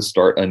decides to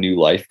start a new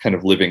life kind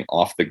of living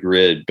off the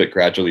grid, but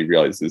gradually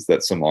realizes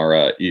that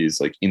Samara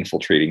is like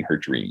infiltrating her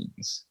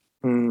dreams.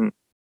 That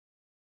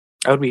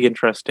would be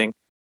interesting.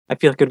 I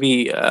feel like it'd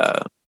be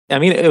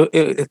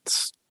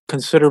it's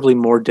considerably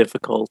more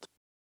difficult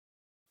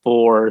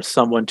for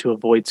someone to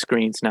avoid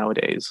screens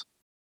nowadays,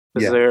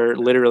 because they're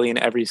literally in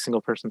every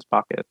single person's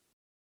pocket.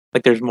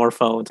 Like, there's more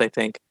phones, I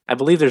think. I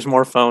believe there's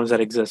more phones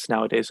that exist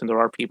nowadays than there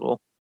are people.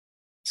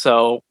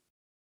 So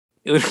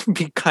it would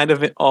be kind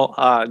of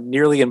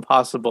nearly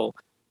impossible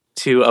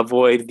to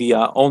avoid the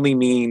only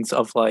means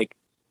of, like,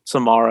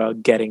 Samara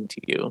getting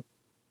to you.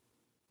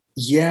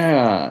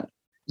 Yeah.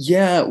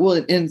 Yeah.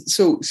 Well, and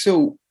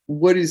so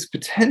what is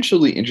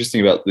potentially interesting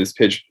about this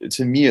pitch,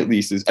 to me at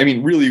least, is, I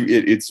mean, really,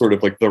 it's sort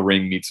of like The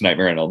Ring meets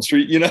Nightmare on Elm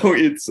Street.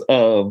 It's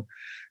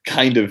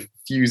kind of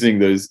fusing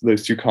those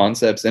two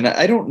concepts. And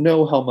I don't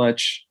know how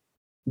much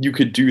you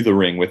could do The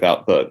Ring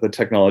without the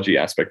technology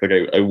aspect.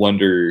 Like, I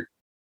wonder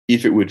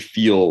if it would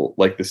feel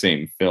like the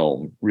same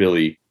film,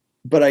 really.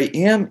 But I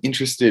am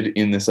interested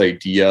in this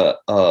idea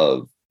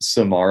of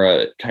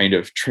Samara kind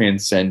of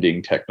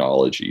transcending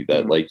technology,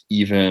 that like,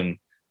 even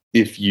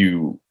if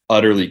you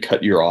utterly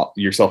cut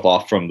yourself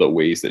off from the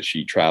ways that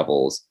she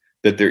travels,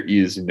 that there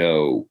is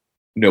no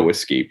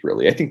escape,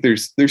 really. I think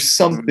there's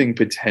something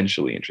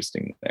potentially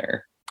interesting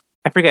there.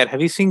 I forget. Have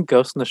you seen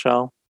Ghost in the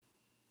Shell?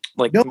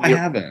 Like, no, I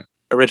haven't.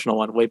 Original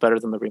one, way better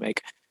than the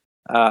remake.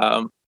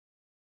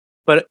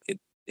 But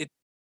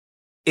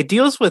it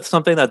deals with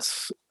something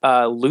that's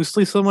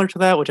loosely similar to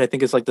that, which I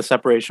think is like the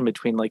separation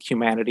between like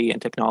humanity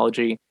and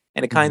technology,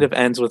 and it kind of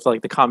ends with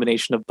like the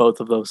combination of both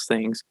of those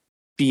things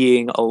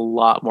being a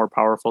lot more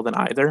powerful than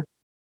either.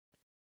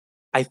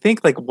 I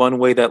think like one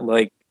way that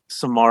like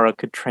Samara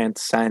could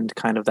transcend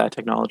kind of that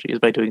technology is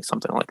by doing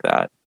something like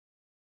that.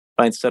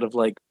 By, instead of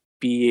like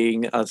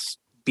being a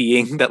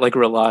being that like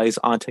relies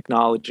on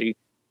technology,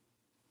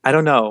 I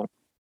don't know.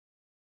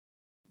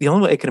 The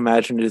only way I can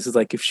imagine it is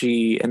like if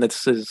she, and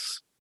this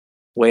is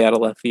way out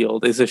of left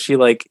field, is if she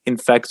like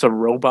infects a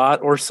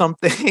robot or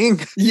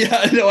something.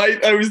 Yeah, no,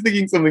 I was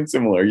thinking something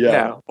similar.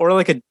 Yeah. Or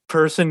like a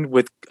person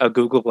with a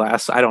Google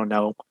Glass. I don't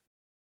know.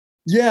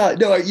 Yeah,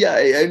 no,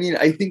 I mean,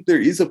 I think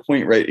there is a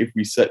point, right?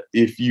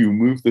 If you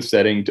move the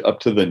setting up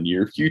to the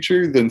near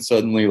future, then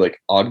suddenly like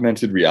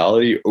augmented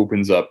reality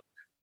opens up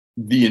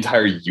the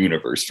entire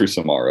universe for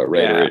Samara,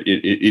 right? Yeah. Or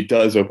it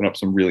does open up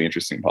some really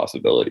interesting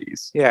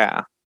possibilities.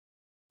 Yeah.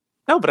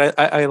 No, but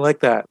I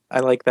like that.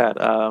 I like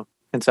that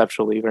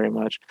conceptually very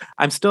much.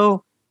 I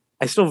still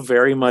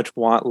very much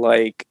want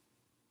like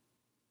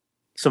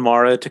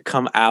Samara to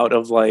come out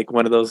of like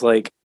one of those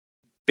like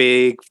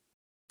big,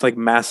 like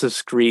massive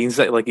screens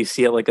that like you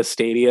see at like a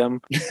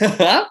stadium,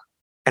 and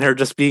her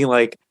just being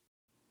like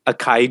a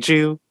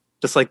kaiju,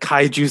 just like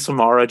kaiju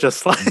Samara,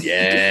 just like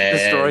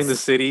destroying the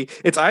city.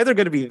 It's either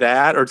going to be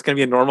that, or it's going to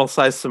be a normal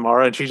sized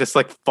Samara, and she just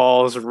like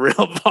falls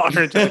real far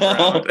into the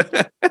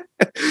ground.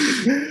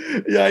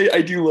 Yeah,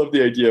 I do love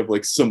the idea of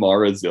like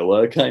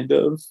Samarazilla, kind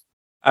of.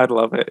 I'd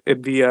love it.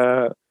 It'd be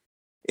a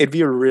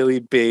really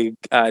big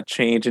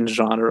change in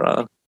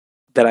genre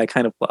that I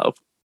kind of love.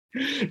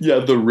 Yeah,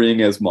 The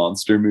Ring as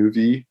monster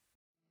movie.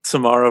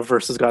 Samara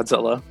versus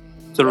Godzilla.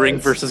 The Ring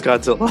versus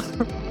Godzilla.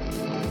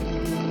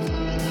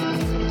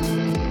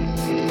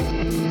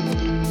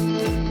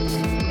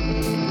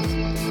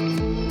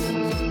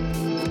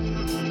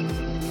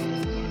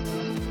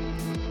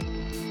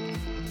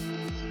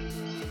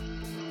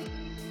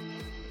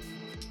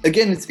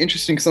 Again, it's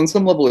interesting because on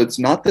some level, it's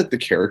not that the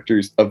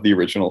characters of the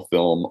original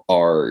film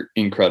are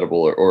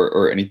incredible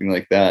or anything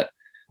like that,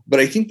 but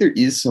I think there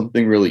is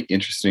something really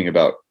interesting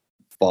about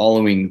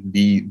following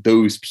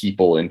those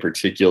people in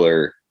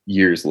particular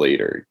years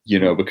later,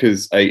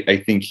 because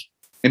I think,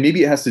 and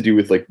maybe it has to do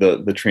with like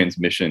the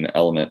transmission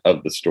element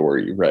of the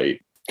story, right?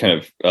 Kind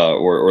of,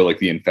 or like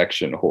the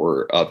infection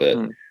horror of it.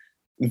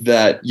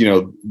 That,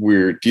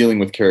 we're dealing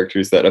with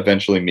characters that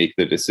eventually make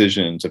the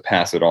decision to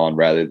pass it on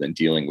rather than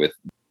dealing with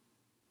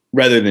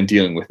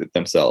it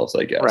themselves,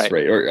 I guess,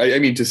 right? Or I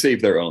mean, to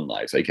save their own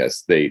lives, I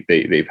guess they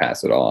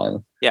pass it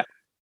on. Yeah.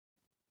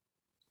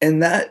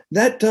 And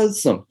that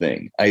does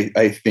something,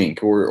 I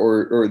think,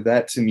 or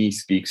that to me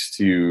speaks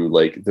to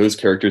like those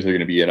characters are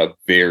going to be in a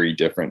very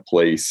different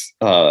place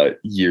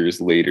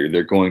years later.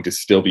 They're going to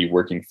still be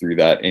working through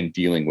that and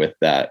dealing with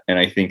that. And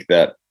I think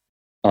that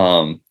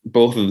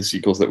both of the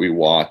sequels that we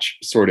watch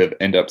sort of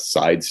end up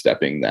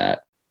sidestepping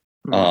that.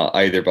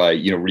 Either by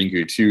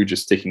Ringu 2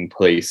 just taking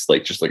place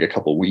just like a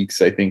couple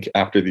weeks, I think,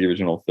 after the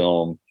original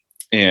film,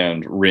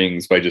 and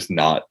Rings by just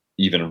not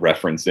even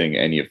referencing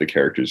any of the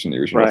characters from the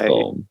original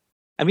film.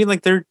 I mean,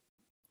 like they're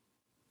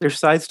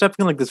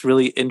sidestepping like this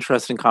really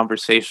interesting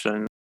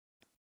conversation.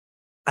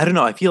 I don't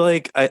know. I feel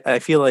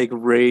like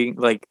Ring,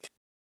 like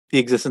the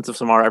existence of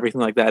Samara,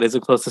 everything like that, is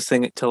the closest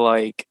thing to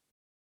like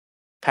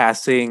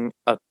passing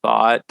a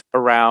thought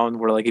around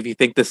where like if you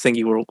think this thing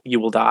you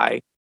will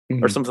die,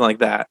 or something like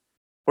that.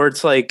 Where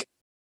it's like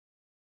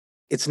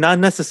it's not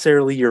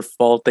necessarily your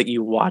fault that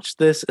you watched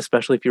this,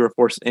 especially if you were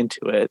forced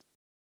into it.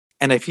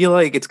 And I feel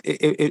like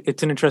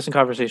it's an interesting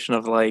conversation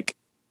of like,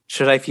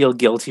 should I feel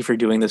guilty for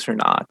doing this or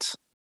not?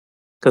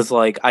 Because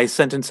like I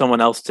sentenced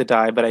someone else to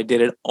die, but I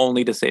did it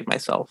only to save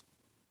myself.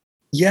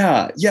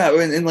 Yeah,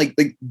 and like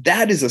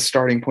that is a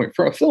starting point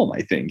for a film,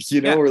 I think.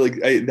 Or like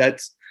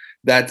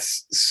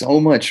that's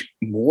so much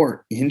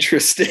more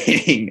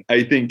interesting,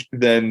 I think,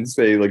 than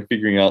say like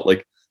figuring out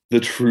like the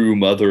true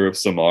mother of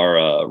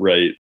Samara,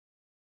 right?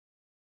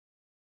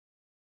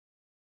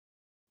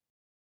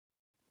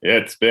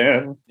 It's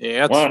been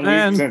 1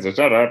 week since I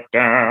shut up.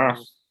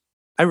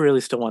 I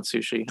really still want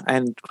sushi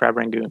and crab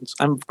rangoons.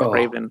 I'm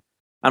craving.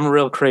 I'm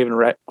real craving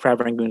crab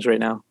rangoons right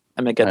now.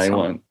 I'm gonna get some. I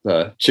want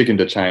the chicken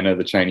to China,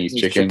 the Chinese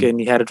chicken.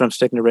 You had a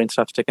drumstick and your brain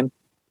stopped sticking.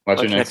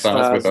 Watching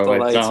X-Files with the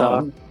lights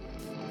on.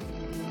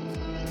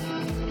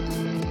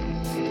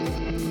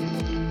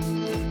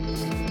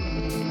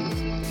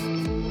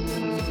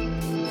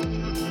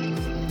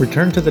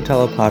 Return to the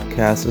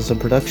Telepodcast is a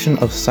production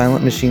of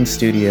Silent Machine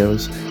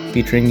Studios,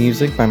 featuring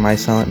music by My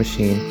Silent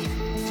Machine.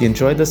 If you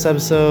enjoyed this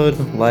episode,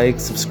 like,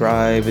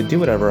 subscribe, and do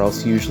whatever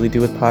else you usually do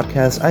with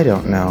podcasts, I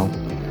don't know.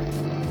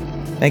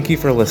 Thank you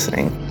for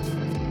listening.